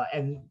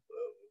 And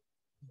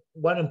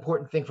one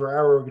important thing for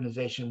our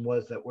organization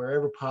was that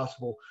wherever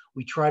possible,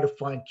 we try to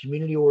find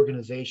community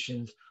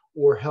organizations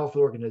or health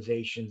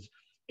organizations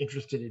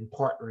interested in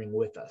partnering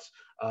with us.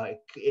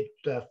 It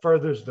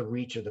furthers the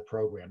reach of the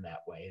program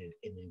that way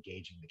in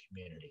engaging the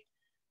community.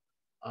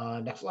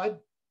 Next slide.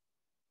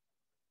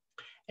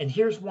 And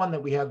here's one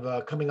that we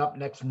have coming up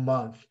next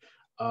month,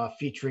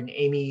 featuring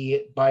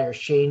Amy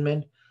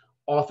Beyer-Shainman,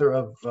 author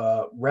of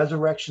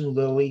Resurrection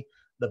Lily,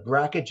 The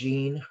BRCA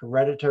Gene,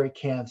 Hereditary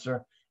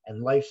Cancer,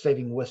 and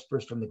Life-Saving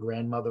Whispers from the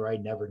Grandmother I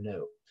Never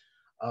Knew.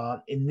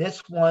 In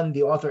this one,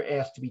 the author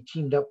asked to be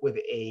teamed up with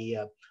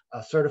a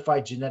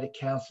certified genetic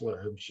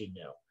counselor whom she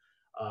knew.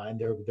 And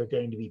they're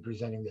going to be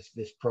presenting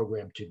this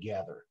program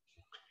together.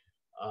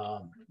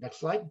 Next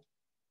slide.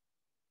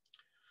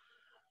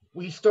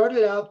 We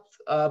started out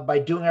by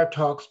doing our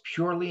talks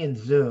purely in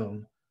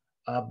Zoom,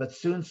 but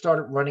soon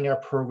started running our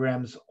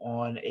programs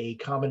on a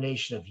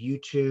combination of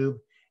YouTube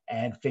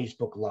and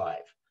Facebook Live.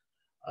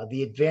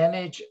 The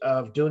advantage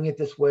of doing it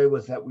this way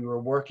was that we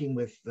were working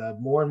with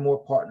more and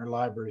more partner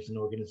libraries and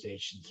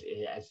organizations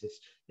as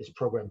this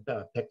program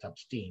picked up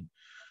steam.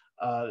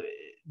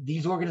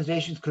 These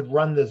organizations could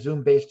run the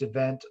Zoom-based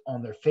event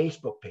on their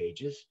Facebook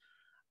pages.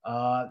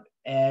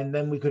 And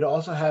then we could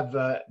also have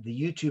the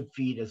YouTube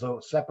feed as a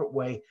separate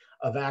way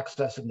of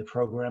accessing the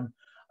program,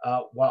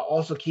 while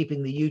also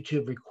keeping the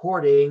YouTube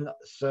recording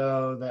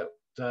so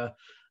that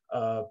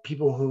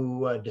people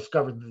who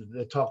discovered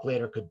the talk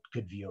later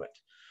could view it.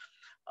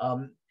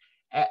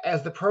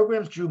 As the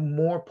programs drew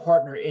more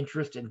partner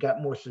interest and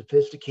got more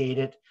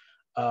sophisticated,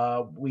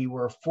 we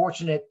were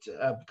fortunate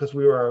because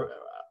we were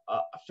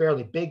a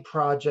fairly big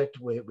project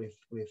with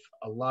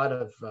a lot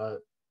of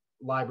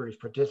libraries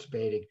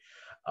participating.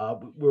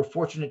 We were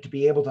fortunate to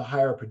be able to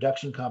hire a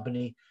production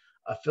company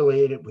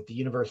affiliated with the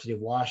University of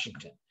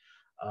Washington.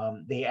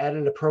 They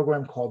added a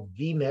program called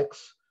vMix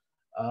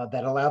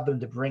that allowed them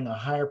to bring a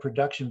higher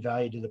production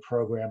value to the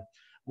program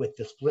with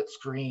the split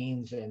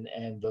screens and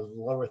the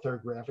lower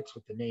third graphics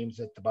with the names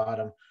at the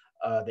bottom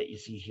that you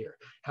see here.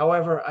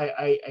 However,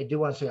 I do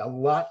want to say a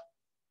lot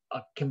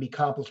can be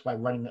accomplished by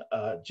running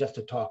just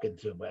a talk in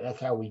Zoom.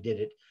 That's how we did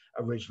it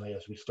originally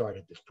as we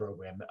started this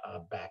program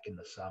back in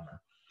the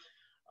summer.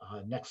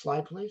 Next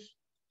slide, please.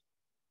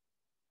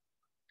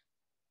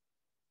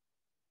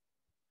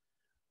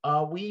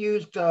 We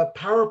used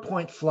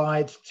PowerPoint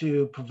slides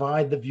to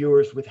provide the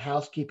viewers with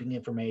housekeeping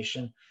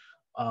information,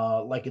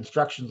 like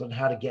instructions on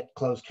how to get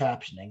closed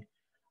captioning.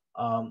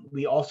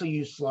 We also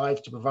used slides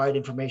to provide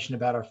information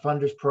about our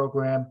funders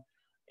program,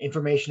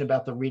 information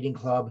about the reading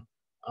club,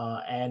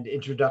 and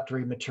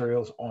introductory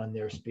materials on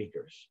their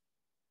speakers.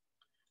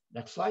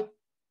 Next slide.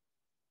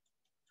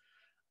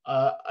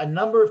 A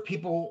number of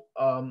people,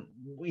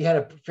 we had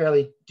a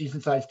fairly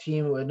decent sized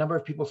team. A number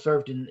of people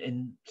served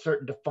in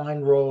certain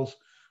defined roles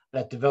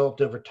that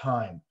developed over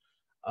time.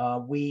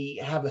 We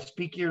have a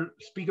speaker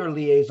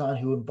liaison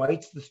who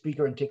invites the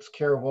speaker and takes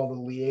care of all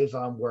the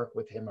liaison work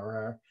with him or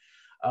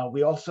her.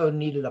 We also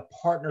needed a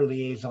partner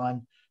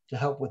liaison to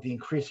help with the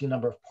increasing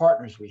number of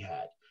partners we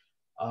had.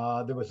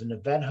 There was an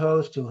event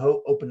host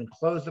who opened and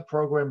closed the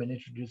program and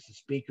introduced the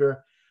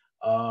speaker.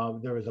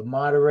 There was a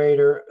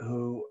moderator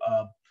who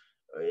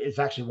is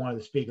actually one of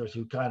the speakers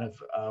who kind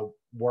of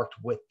worked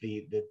with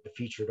the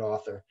featured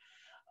author.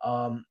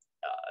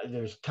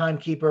 There's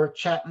timekeeper,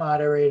 chat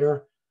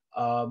moderator,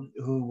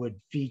 who would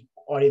feed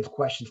audience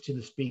questions to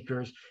the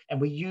speakers.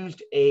 And we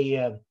used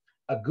a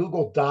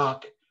Google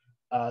Doc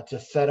to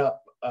set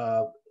up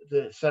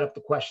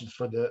the questions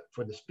for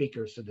the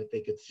speakers so that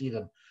they could see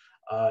them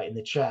in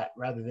the chat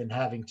rather than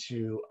having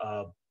to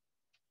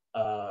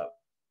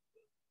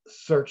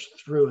search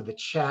through the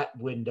chat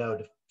window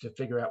to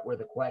figure out where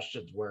the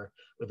questions were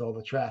with all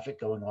the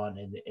traffic going on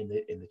in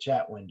the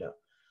chat window.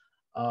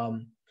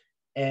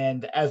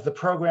 And as the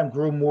program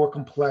grew more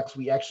complex,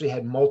 we actually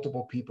had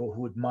multiple people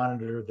who would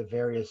monitor the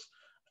various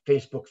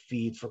Facebook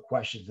feeds for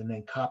questions and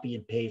then copy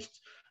and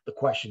paste the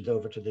questions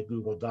over to the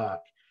Google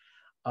Doc.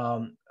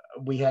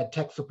 We had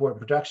tech support and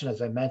production,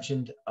 as I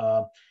mentioned,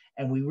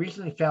 and we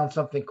recently found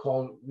something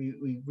called,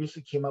 we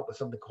recently came up with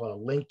something called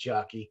a link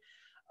jockey,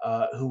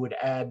 who would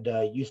add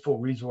useful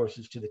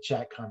resources to the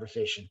chat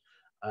conversation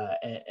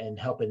and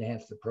help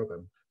enhance the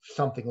program.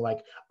 Something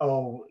like,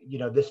 oh, you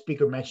know, this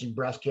speaker mentioned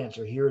breast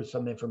cancer. Here is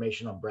some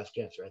information on breast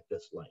cancer at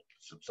this link,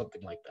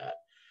 something like that.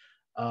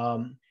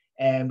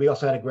 And we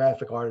also had a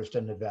graphic artist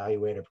and an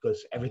evaluator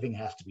because everything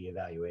has to be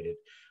evaluated.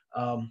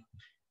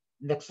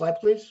 Next slide,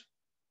 please.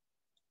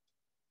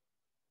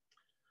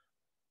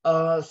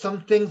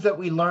 Some things that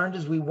we learned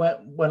as we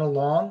went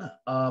along.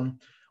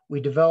 We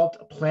developed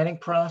a planning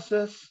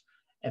process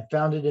and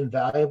found it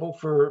invaluable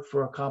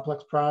for a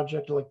complex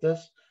project like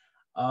this.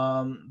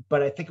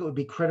 But I think it would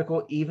be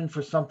critical even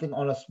for something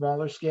on a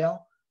smaller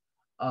scale.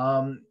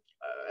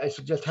 I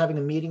suggest having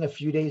a meeting a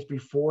few days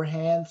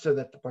beforehand so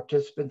that the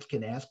participants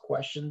can ask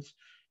questions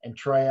and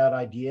try out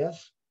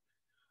ideas.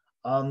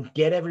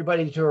 Get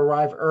everybody to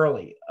arrive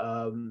early.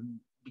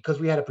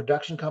 Because we had a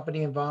production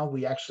company involved,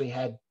 we actually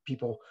had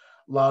people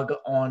log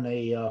on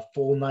a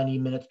full 90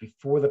 minutes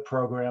before the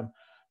program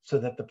so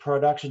that the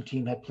production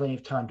team had plenty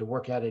of time to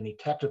work out any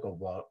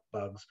technical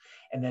bugs.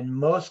 And then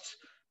most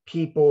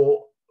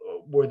people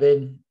were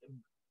then,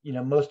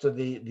 most of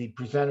the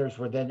presenters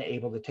were then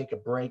able to take a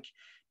break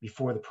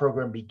before the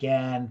program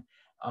began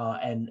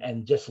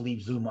and just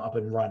leave Zoom up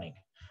and running.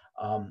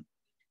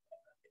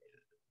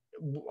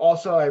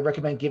 Also, I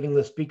recommend giving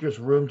the speakers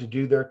room to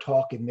do their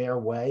talk in their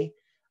way.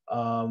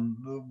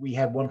 We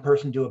had one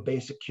person do a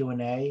basic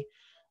Q&A,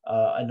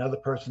 another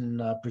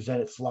person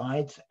presented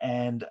slides,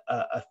 and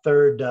a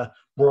third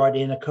brought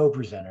in a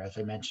co-presenter, as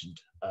I mentioned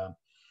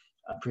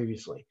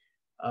previously.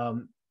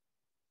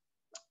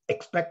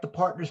 Expect the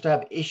partners to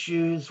have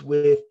issues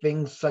with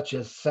things such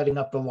as setting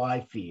up the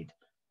live feed.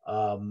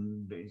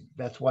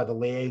 That's why the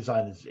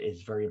liaison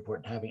is very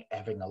important,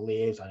 having a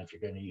liaison if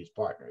you're going to use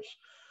partners.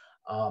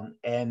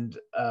 And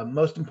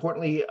most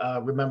importantly,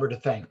 remember to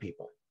thank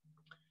people.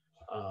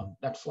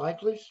 Next slide,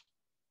 please.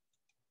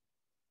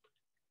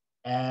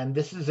 And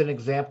this is an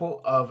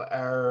example of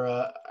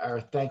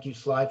our thank you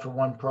slide for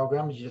one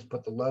program. You just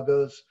put the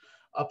logos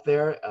up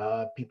there.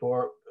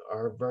 People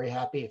are very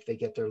happy if they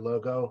get their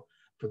logo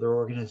for their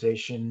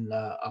organization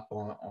up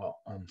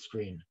on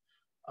screen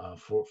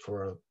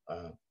for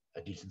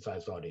a decent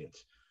sized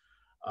audience.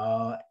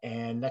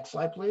 And next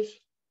slide, please.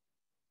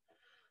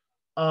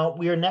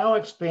 We are now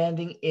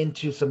expanding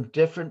into some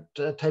different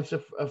types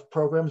of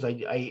programs.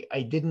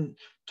 I didn't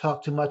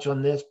talk too much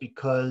on this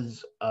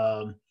because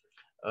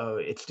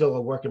it's still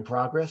a work in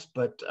progress,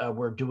 but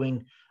we're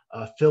doing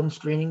film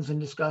screenings and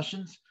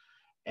discussions.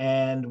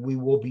 And we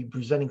will be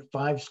presenting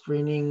 5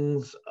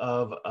 screenings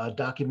of a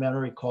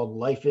documentary called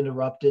Life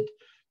Interrupted,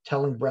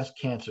 Telling Breast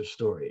Cancer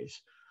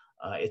Stories.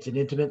 It's an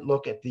intimate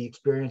look at the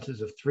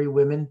experiences of 3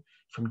 women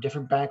from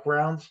different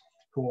backgrounds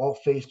who all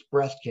faced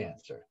breast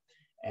cancer.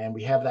 And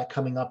we have that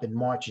coming up in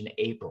March and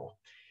April.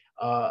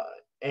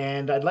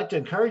 And I'd like to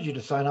encourage you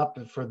to sign up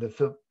for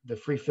the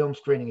free film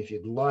screening if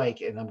you'd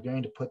like. And I'm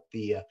going to put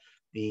the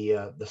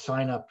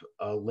sign up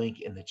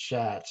link in the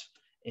chat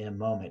in a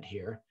moment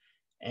here.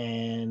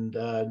 And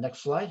next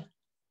slide.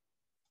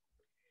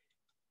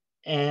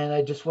 And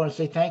I just want to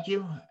say thank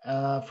you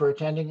for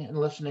attending and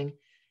listening.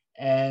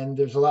 And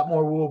there's a lot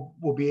more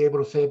we'll be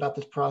able to say about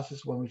this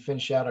process when we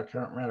finish out our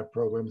current round of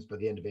programs by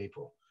the end of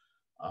April.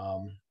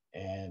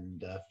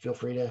 And feel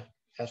free to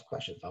ask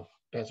questions. I'll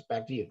pass it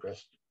back to you,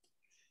 Chris.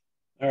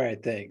 All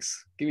right,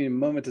 thanks. Give me a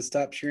moment to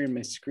stop sharing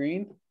my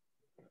screen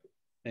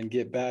and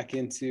get back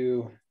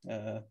into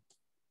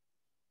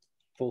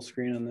full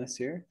screen on this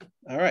here.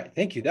 All right,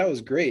 thank you. That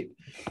was great.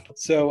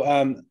 So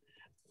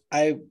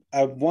I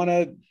want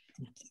to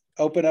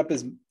open up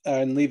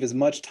and leave as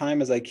much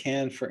time as I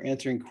can for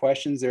answering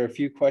questions. There are a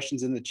few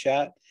questions in the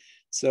chat.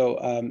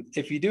 So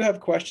if you do have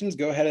questions,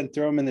 go ahead and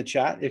throw them in the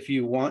chat. If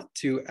you want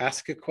to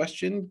ask a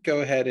question,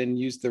 go ahead and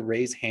use the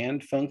raise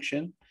hand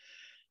function.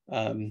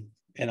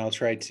 And I'll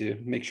try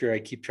to make sure I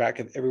keep track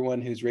of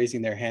everyone who's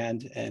raising their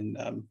hand and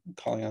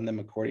calling on them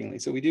accordingly.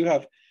 So we do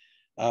have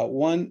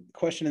one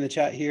question in the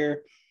chat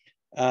here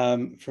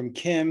from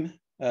Kim.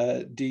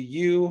 Do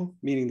you,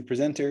 meaning the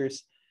presenters,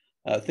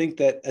 think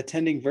that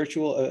attending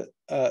virtual,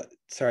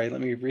 sorry,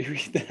 let me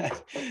reread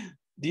that.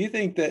 Do you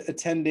think that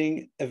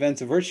attending events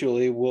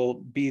virtually will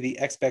be the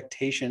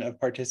expectation of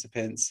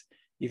participants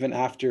even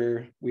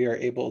after we are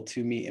able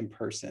to meet in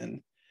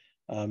person?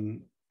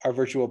 Are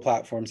virtual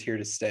platforms here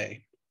to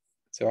stay?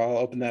 So I'll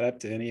open that up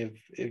to any of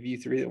you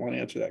 3 that want to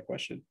answer that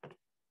question.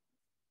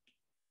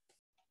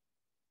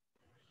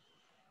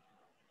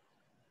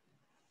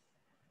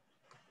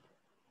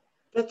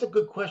 That's a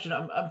good question.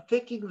 I'm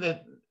thinking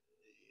that,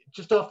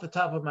 just off the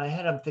top of my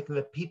head, I'm thinking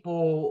that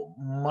people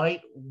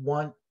might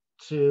want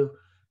to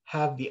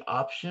have the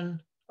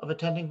option of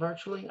attending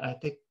virtually. I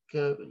think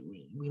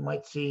we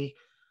might see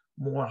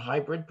more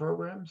hybrid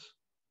programs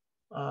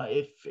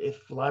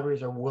if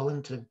libraries are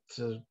willing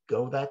to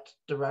go that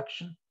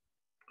direction.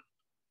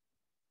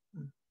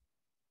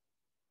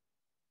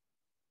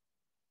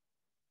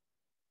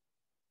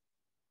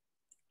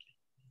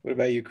 What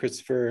about you,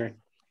 Christopher,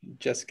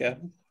 Jessica?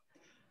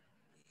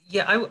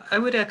 Yeah, I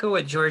would echo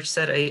what George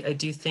said. I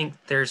do think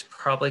there's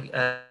probably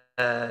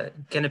going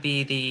to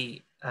be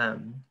the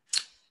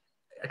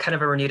kind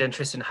of a renewed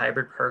interest in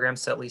hybrid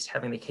programs, so at least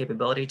having the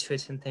capability to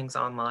attend things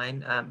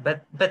online.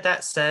 But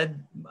that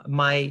said,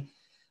 my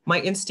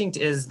instinct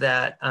is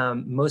that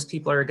most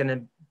people are going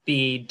to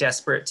be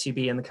desperate to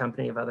be in the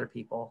company of other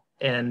people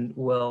and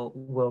will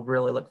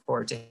really look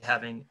forward to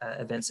having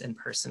events in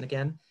person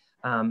again.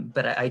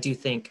 But I do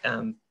think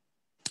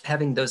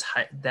having those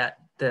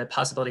the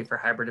possibility for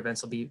hybrid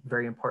events will be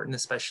very important,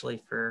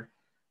 especially for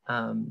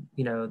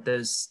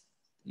those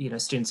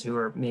students who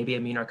are maybe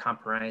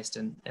immunocompromised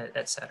and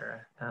et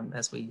cetera,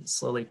 as we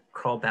slowly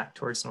crawl back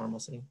towards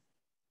normalcy.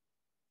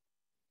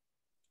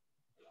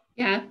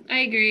 Yeah, I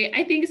agree.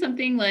 I think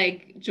something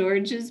like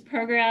George's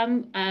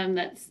program,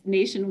 that's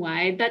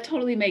nationwide, that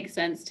totally makes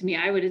sense to me.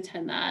 I would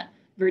attend that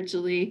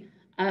virtually.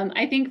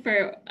 I think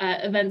for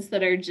events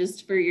that are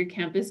just for your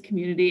campus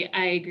community,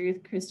 I agree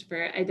with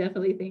Christopher. I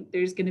definitely think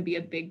there's going to be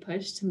a big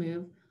push to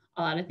move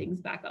a lot of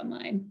things back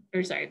online,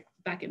 or sorry,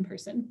 back in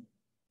person.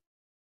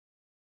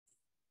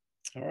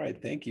 All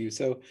right, thank you.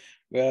 So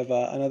we have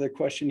another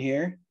question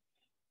here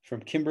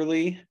from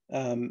Kimberly.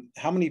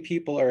 How many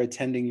people are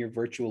attending your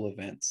virtual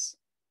events?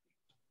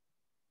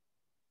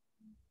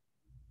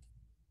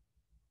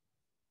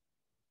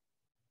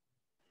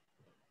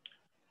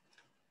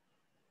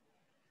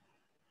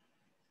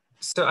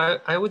 So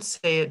I would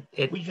say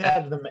We've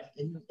had them.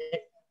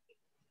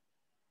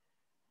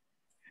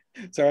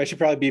 Sorry, I should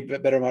probably be a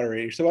better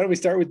moderator. So why don't we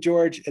start with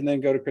George and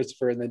then go to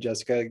Christopher and then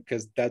Jessica,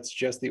 because that's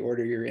just the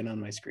order you're in on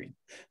my screen.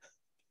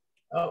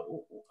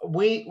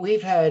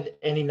 We've had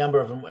any number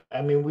of them.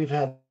 I mean, we've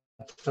had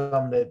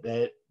some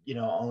that you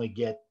know only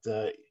get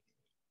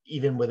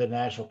even with a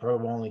national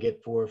program only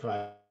get 4 or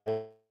 5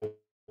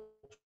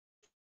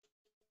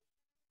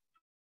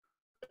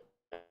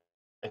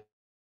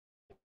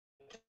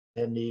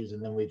 attendees,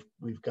 and then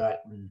we've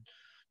gotten,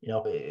 you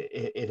know,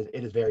 it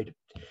is very,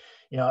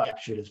 you know,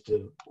 captured as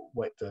to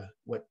what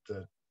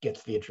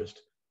gets the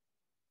interest.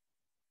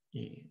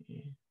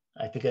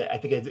 I think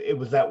it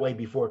was that way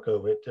before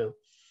COVID too.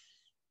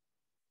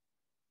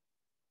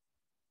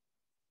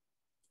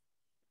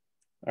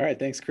 All right,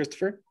 thanks,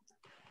 Christopher.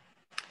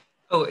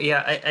 Oh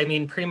yeah, I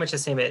mean, pretty much the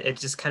same. It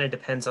just kind of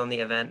depends on the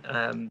event.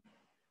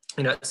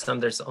 You know,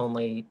 some there's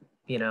only,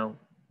 you know,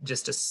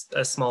 just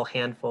a small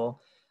handful.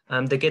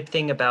 The good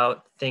thing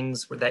about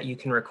things that you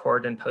can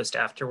record and post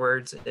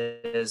afterwards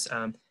is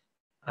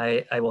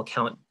I will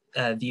count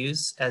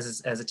views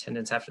as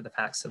attendance after the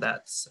fact. So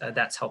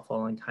that's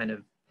helpful in kind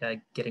of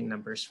getting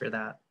numbers for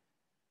that.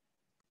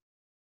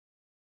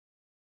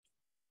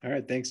 All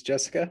right, thanks,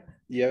 Jessica.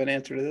 Do you have an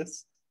answer to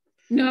this?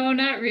 No,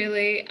 not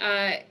really.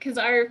 Because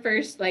our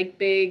first like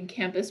big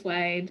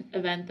campus-wide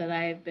event that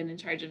I've been in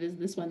charge of is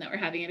this one that we're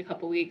having in a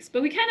couple weeks.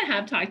 But we kind of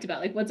have talked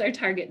about like what's our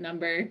target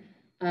number.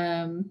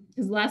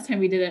 Because last time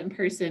we did it in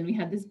person, we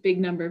had this big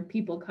number of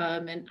people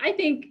come, and I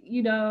think,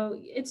 you know,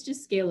 it's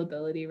just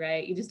scalability,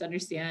 right? You just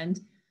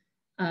understand.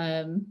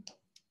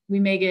 We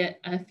may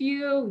get a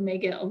few, we may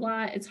get a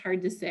lot. It's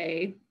hard to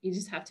say. You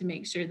just have to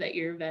make sure that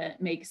your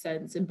event makes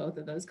sense in both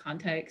of those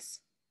contexts.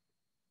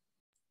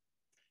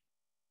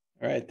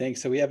 All right,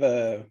 thanks. So we have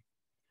a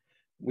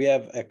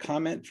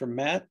comment from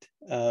Matt.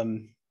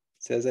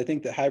 Says, I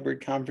think that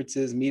hybrid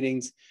conferences,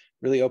 meetings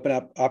really open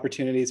up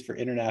opportunities for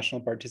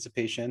international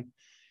participation,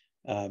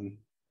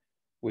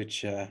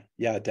 which,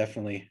 yeah,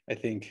 definitely, I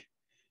think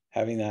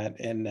having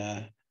that. And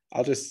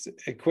I'll just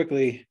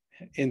quickly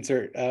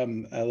insert a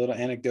little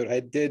anecdote. I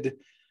did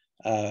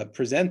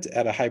present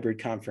at a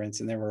hybrid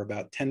conference, and there were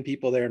about 10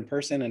 people there in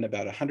person and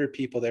about 100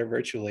 people there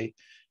virtually,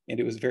 and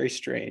it was very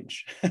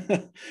strange.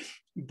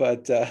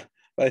 But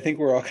I think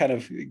we're all kind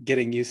of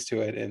getting used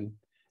to it, and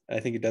I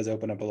think it does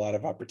open up a lot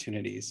of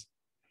opportunities.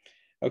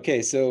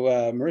 Okay, so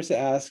Marissa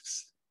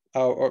asks,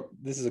 or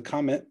this is a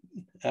comment,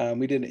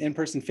 we did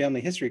in-person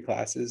family history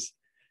classes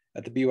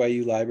at the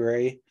BYU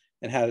library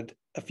and had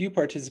a few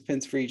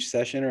participants for each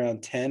session,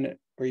 around 10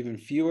 or even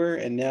fewer,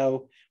 and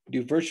now we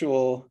do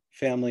virtual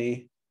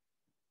family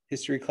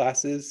history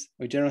classes.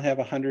 We generally have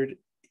 100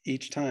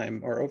 each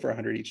time, or over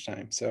 100 each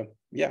time. So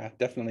yeah,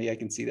 definitely I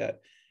can see that.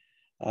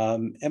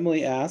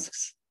 Emily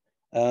asks,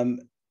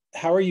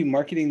 how are you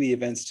marketing the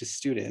events to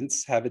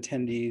students? Have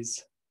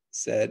attendees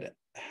said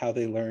how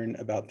they learn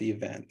about the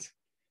event?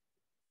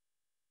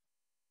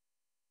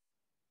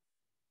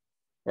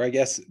 Or I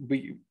guess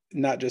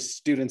not just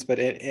students, but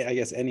I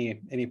guess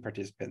any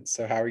participants.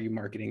 So how are you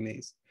marketing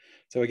these?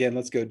 So again,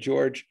 let's go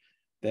George,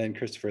 then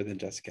Christopher, then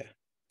Jessica.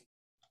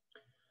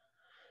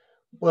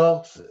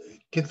 Well,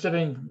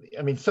 considering,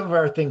 I mean, some of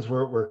our things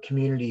were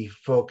community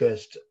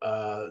focused.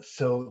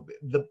 So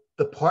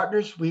the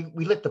partners, we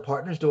let the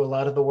partners do a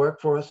lot of the work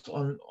for us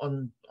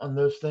on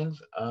those things,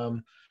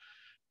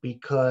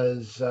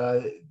 because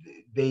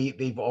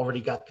they've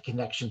already got the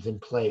connections in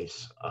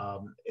place,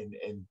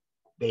 and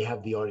they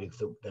have the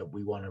audience that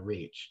we want to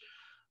reach.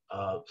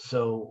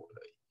 So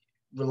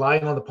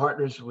relying on the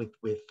partners with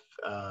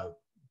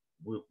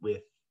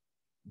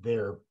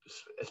their,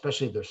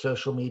 especially their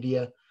social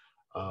media,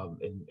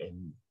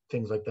 and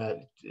things like that,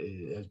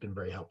 has been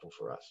very helpful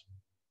for us.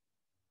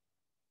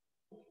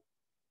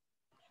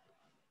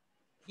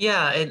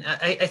 Yeah, and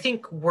I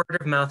think word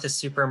of mouth is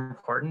super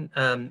important,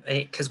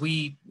 because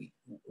we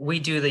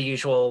do the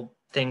usual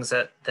things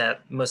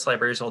that most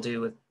libraries will do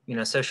with, you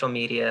know, social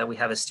media. We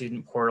have a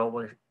student portal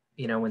where,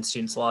 you know, when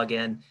students log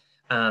in,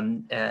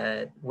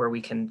 where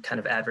we can kind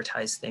of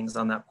advertise things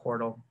on that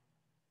portal.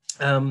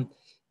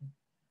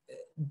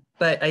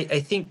 But I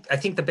think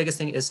the biggest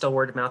thing is still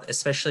word of mouth,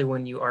 especially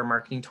when you are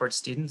marketing towards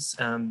students,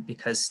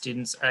 because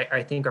students,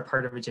 I think, are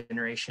part of a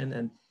generation,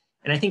 and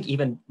I think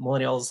even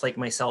millennials like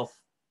myself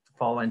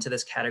fall into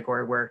this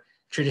category where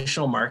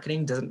traditional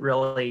marketing doesn't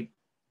really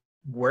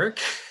work.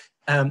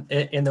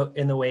 in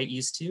the way it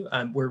used to.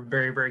 We're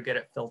very, very good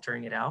at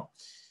filtering it out.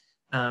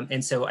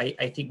 And so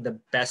I think the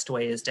best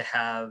way is to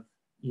have,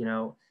 you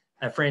know,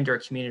 a friend or a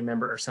community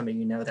member or somebody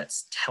you know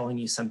that's telling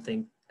you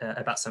something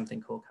about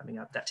something cool coming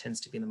up. That tends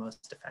to be the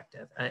most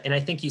effective. And I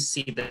think you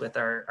see that with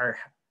our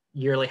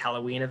yearly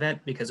Halloween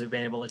event, because we've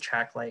been able to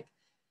track like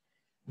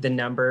the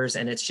numbers,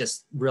 and it's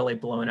just really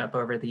blown up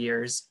over the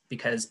years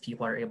because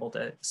people are able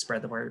to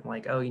spread the word,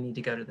 like, oh, you need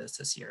to go to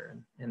this year,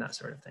 and that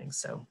sort of thing.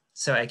 So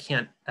I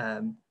can't,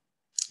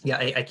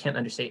 I can't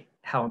understate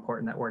how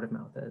important that word of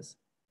mouth is.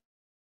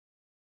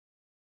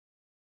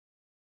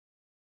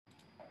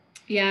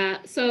 Yeah,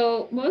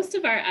 so most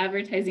of our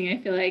advertising, I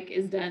feel like,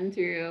 is done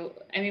through,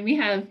 I mean, we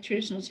have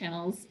traditional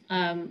channels,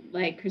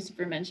 like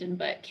Christopher mentioned,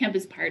 but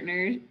campus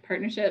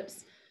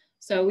partnerships.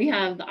 So we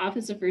have the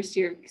Office of First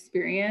Year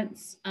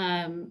Experience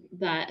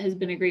that has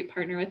been a great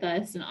partner with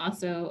us, and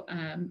also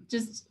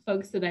just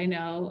folks that I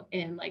know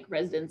in like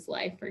residence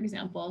life, for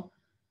example.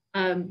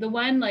 The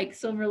one like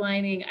silver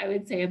lining I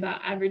would say about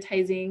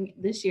advertising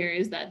this year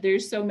is that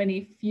there's so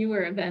many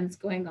fewer events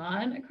going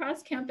on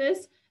across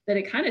campus that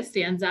it kind of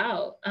stands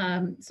out.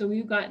 So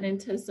we've gotten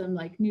into some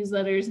like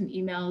newsletters and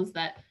emails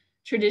that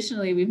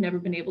traditionally we've never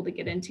been able to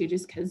get into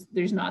just because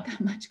there's not that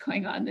much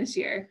going on this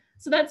year.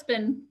 So that's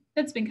been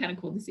kind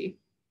of cool to see.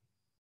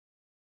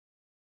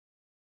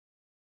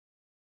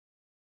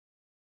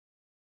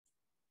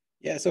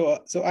 Yeah, so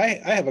I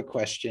have a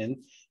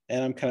question,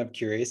 and I'm kind of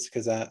curious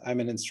because I'm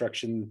an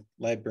instruction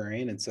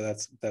librarian, and so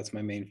that's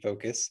my main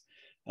focus.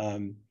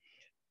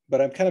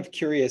 But I'm kind of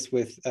curious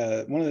with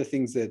one of the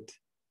things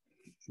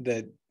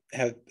that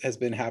has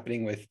been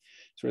happening with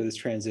sort of this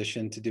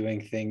transition to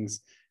doing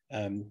things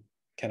kind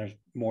of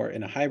more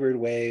in a hybrid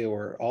way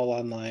or all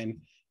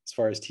online as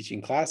far as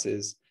teaching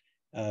classes.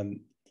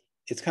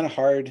 It's kind of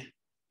hard,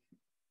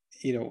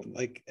 you know,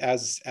 like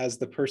as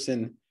the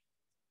person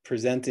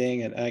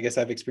presenting, and I guess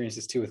I've experienced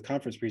this too with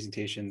conference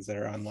presentations that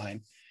are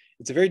online.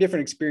 It's a very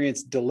different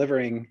experience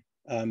delivering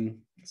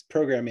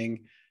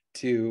programming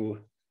to,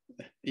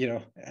 you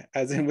know,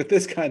 as in with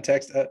this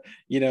context,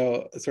 you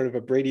know, sort of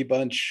a Brady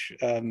Bunch,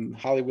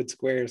 Hollywood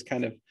Squares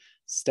kind of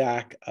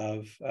stack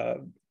of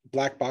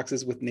black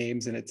boxes with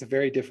names, and it's a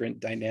very different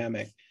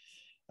dynamic.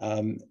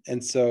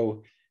 And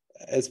so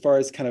as far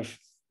as kind of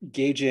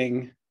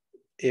gauging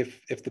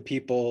if the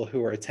people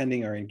who are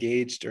attending are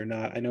engaged or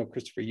not, I know,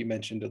 Christopher, you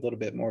mentioned a little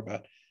bit more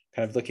about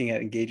kind of looking at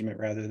engagement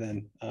rather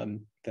than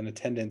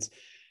attendance.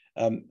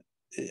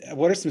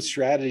 What are some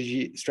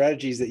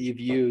strategies that you've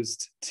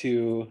used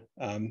to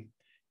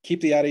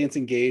keep the audience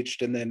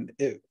engaged? And then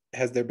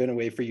has there been a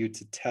way for you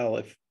to tell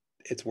if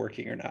it's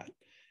working or not?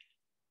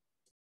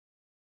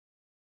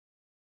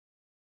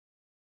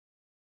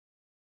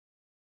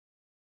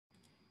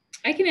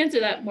 I can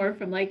answer that more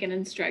from like an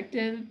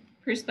instructive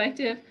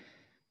perspective.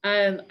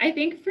 I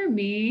think for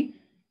me,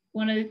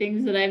 one of the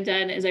things that I've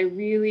done is I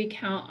really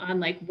count on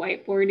like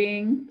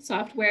whiteboarding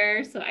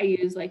software. So I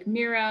use like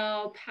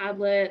Miro,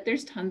 Padlet,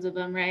 there's tons of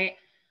them, right?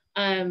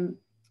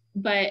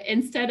 But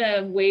instead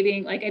of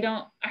waiting, like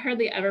I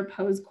hardly ever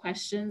pose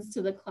questions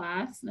to the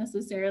class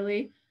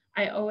necessarily.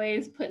 I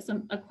always put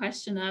a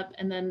question up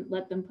and then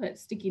let them put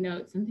sticky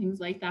notes and things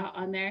like that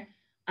on there.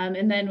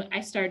 And then I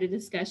start a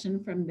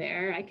discussion from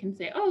there. I can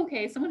say, oh,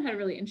 okay, someone had a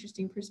really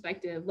interesting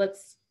perspective.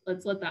 Let's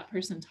let that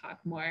person talk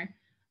more.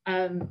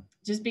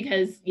 Just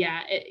because,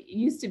 yeah, it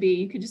used to be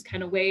you could just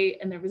kind of wait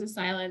and there was a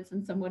silence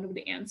and someone would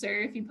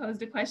answer if you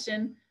posed a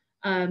question.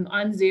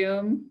 On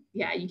Zoom,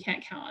 yeah, you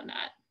can't count on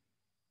that.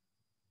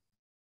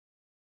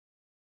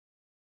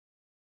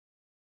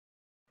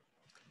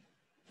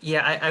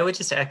 Yeah, I would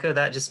just echo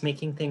that, just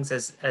making things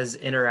as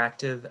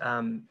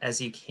interactive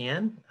as you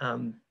can,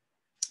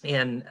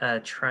 and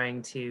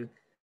trying to,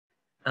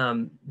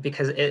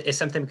 because if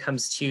something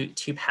becomes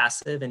too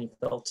passive and you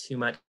feel too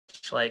much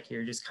like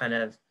you're just kind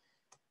of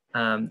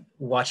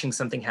watching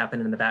something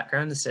happen in the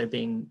background instead of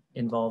being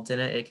involved in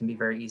it, it can be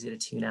very easy to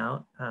tune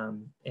out.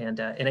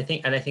 And I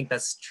think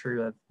that's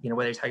true of, you know,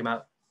 whether you're talking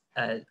about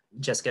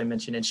Jessica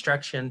mentioned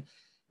instruction,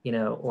 you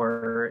know,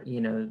 or,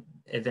 you know,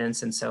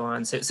 events and so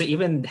on. So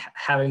even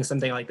having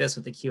something like this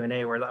with the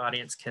Q&A where the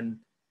audience can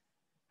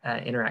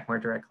interact more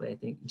directly, I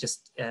think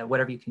just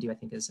whatever you can do, I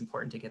think is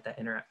important to get that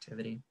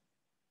interactivity.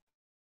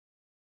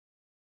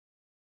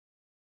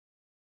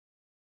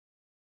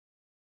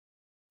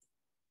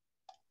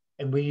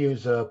 And we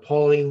use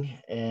polling,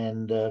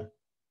 and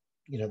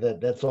you know,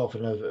 that's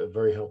often a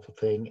very helpful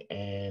thing.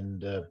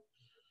 And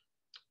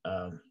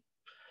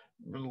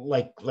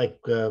like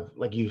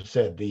you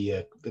said,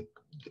 the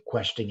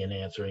question and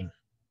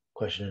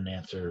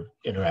answer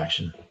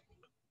interaction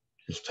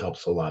just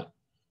helps a lot.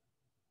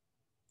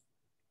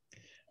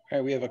 All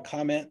right, we have a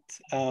comment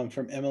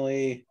from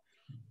Emily.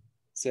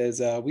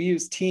 Says, we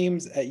use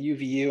Teams at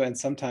UVU, and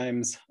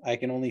sometimes I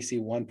can only see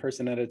one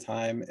person at a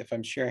time. If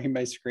I'm sharing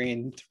my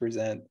screen to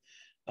present,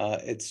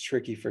 it's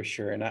tricky for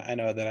sure. And I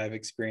know that I've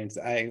experienced,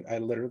 I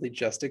literally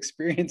just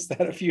experienced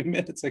that a few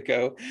minutes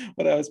ago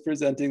when I was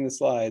presenting the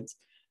slides.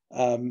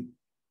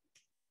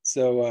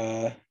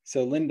 So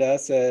Linda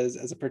says,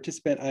 as a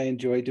participant, I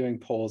enjoy doing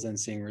polls and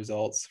seeing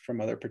results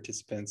from other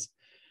participants.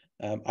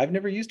 I've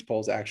never used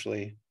polls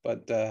actually,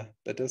 but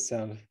that does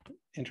sound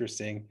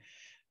interesting.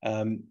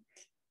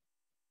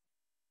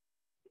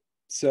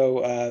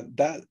 So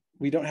that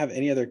we don't have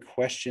any other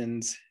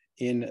questions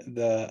in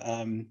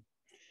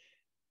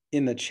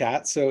the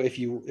chat. So if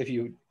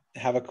you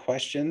have a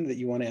question that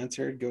you want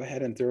answered, go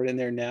ahead and throw it in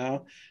there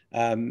now.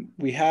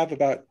 We have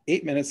about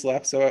 8 minutes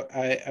left, so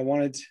I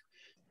wanted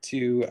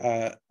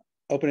to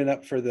open it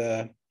up for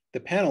the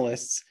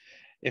panelists.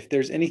 If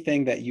there's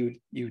anything that you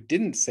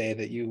didn't say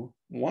that you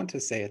want to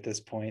say at this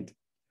point,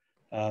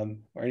 or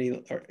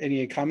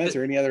any comments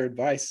or any other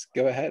advice,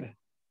 go ahead.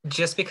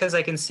 Just because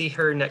I can see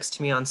her next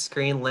to me on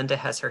screen, Linda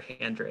has her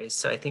hand raised,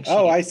 so I think she...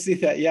 Oh, I see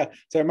that, yeah.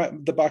 So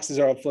the boxes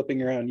are all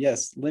flipping around.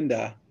 Yes,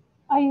 Linda.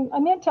 I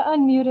meant to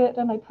unmute it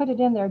and I put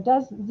it in there.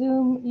 Does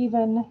Zoom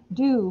even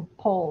do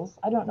polls?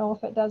 I don't know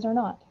if it does or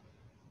not.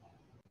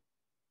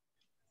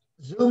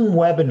 Zoom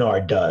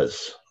webinar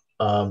does.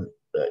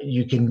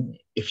 You can,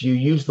 if you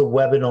use the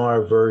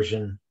webinar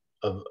version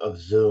of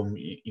Zoom,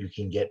 you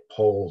can get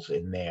polls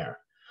in there.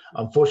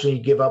 Unfortunately,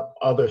 you give up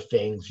other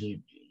things.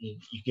 You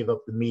give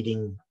up the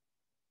meeting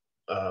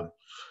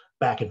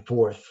back and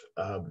forth.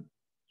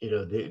 You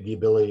know, the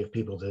ability of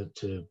people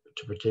to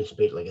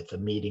participate like it's a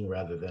meeting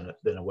rather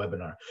than a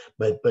webinar.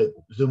 But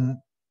Zoom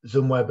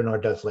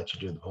webinar does let you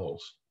do the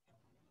polls.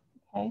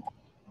 Okay.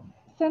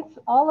 Since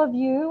all of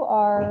you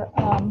are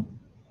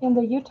in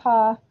the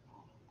Utah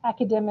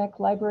Academic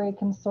Library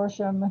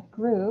Consortium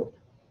group,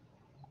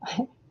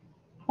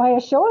 by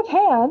a show of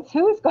hands,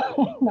 who's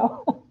going?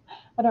 No,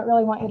 I don't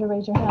really want you to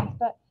raise your hands,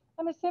 but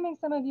I'm assuming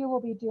some of you will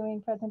be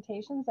doing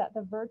presentations at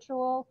the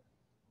virtual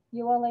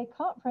ULA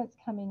conference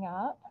coming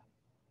up.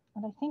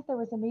 And I think there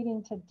was a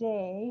meeting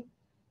today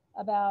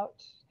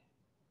about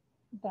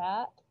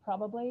that,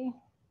 probably.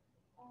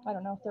 I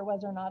don't know if there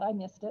was or not, I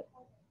missed it.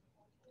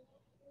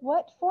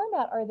 What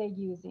format are they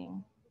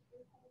using?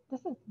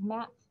 This is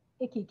Matt's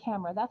icky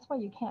camera. That's why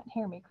you can't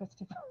hear me,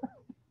 Christopher.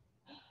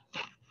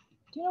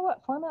 Do you know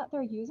what format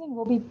they're using?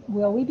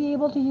 Will we be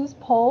able to use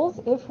polls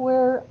if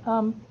we're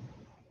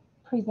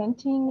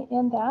presenting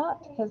in that?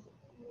 Because,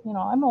 you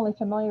know, I'm only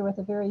familiar with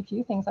a very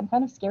few things. I'm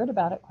kind of scared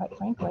about it, quite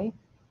frankly.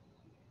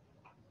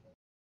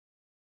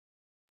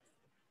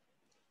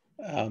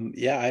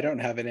 Yeah, I don't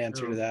have an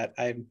answer to that.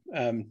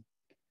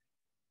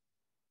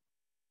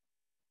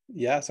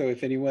 Yeah, so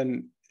if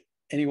anyone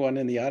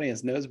in the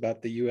audience knows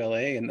about the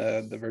ULA and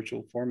the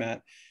virtual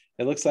format,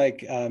 it looks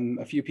like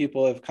a few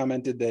people have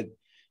commented that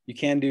you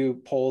can do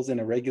polls in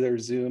a regular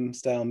Zoom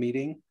style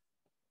meeting.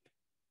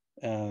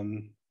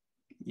 You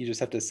just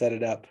have to set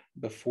it up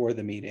before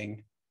the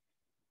meeting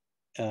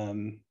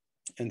and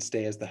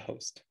stay as the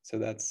host. So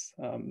that's,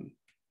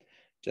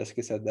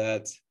 Jessica said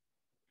that.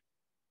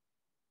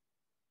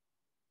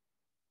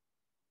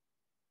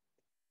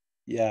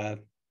 Yeah.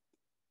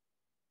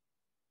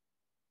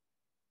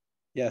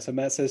 Yeah, so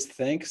Matt says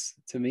thanks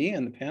to me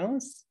and the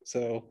panelists.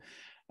 So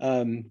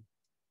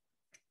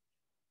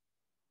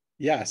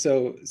yeah,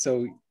 so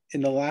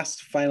in the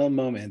last final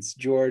moments,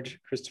 George,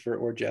 Christopher,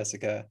 or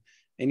Jessica,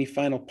 any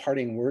final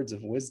parting words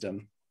of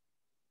wisdom?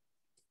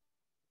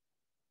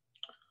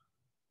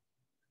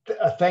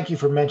 Thank you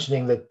for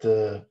mentioning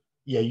that.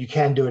 Yeah, you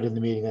can do it in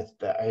the meeting.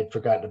 I had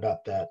forgotten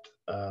about that.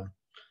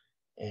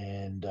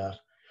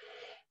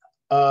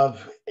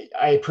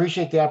 I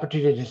appreciate the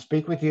opportunity to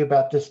speak with you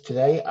about this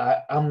today.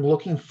 I'm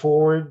looking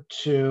forward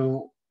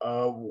to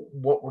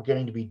what we're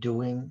going to be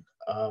doing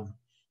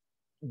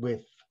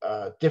with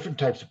different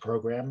types of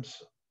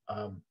programs,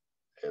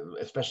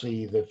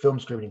 especially the film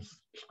screenings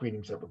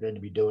that we're going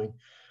to be doing.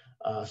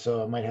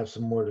 So I might have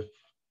some more to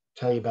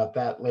tell you about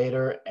that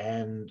later.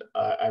 And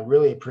I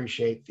really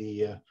appreciate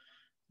the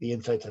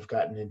insights I've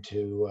gotten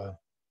into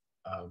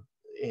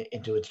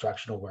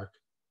instructional work.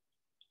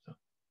 So.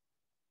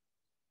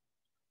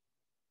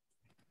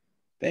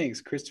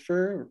 Thanks,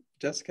 Christopher,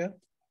 Jessica.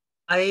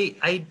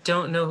 I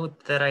don't know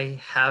that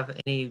I have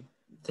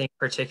anything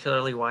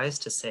particularly wise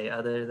to say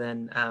other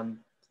than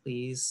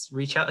please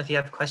reach out if you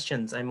have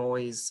questions. I'm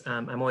always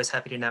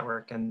happy to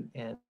network and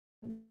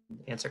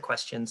answer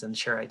questions and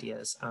share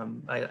ideas.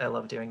 I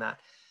love doing that.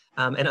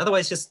 And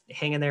otherwise, just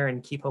hang in there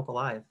and keep hope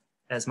alive,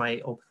 as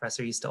my old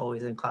professor used to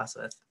always in class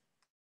with.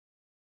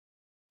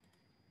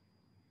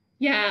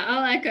 Yeah,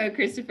 I'll echo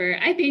Christopher.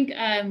 I think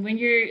when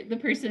you're the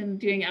person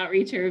doing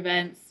outreach or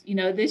events, you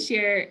know, this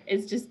year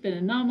it's just been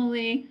an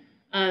anomaly.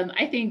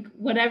 I think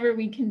whatever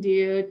we can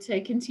do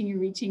to continue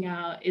reaching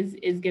out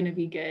is going to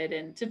be good,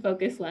 and to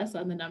focus less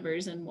on the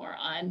numbers and more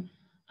on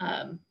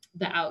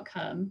the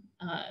outcome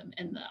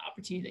and the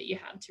opportunity that you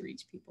have to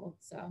reach people.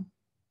 So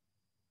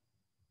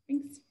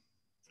thanks.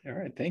 All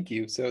right, thank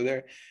you.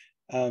 So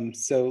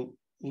so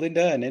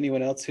Linda and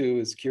anyone else who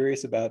is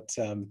curious about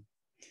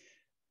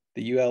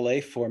the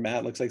ULA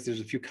format, looks like there's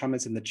a few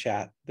comments in the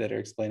chat that are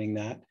explaining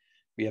that.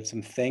 We have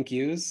some thank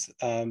yous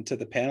to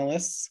the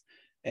panelists,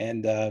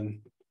 and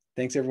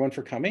thanks everyone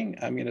for coming.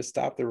 I'm going to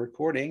stop the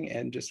recording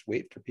and just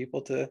wait for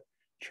people to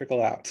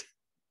trickle out.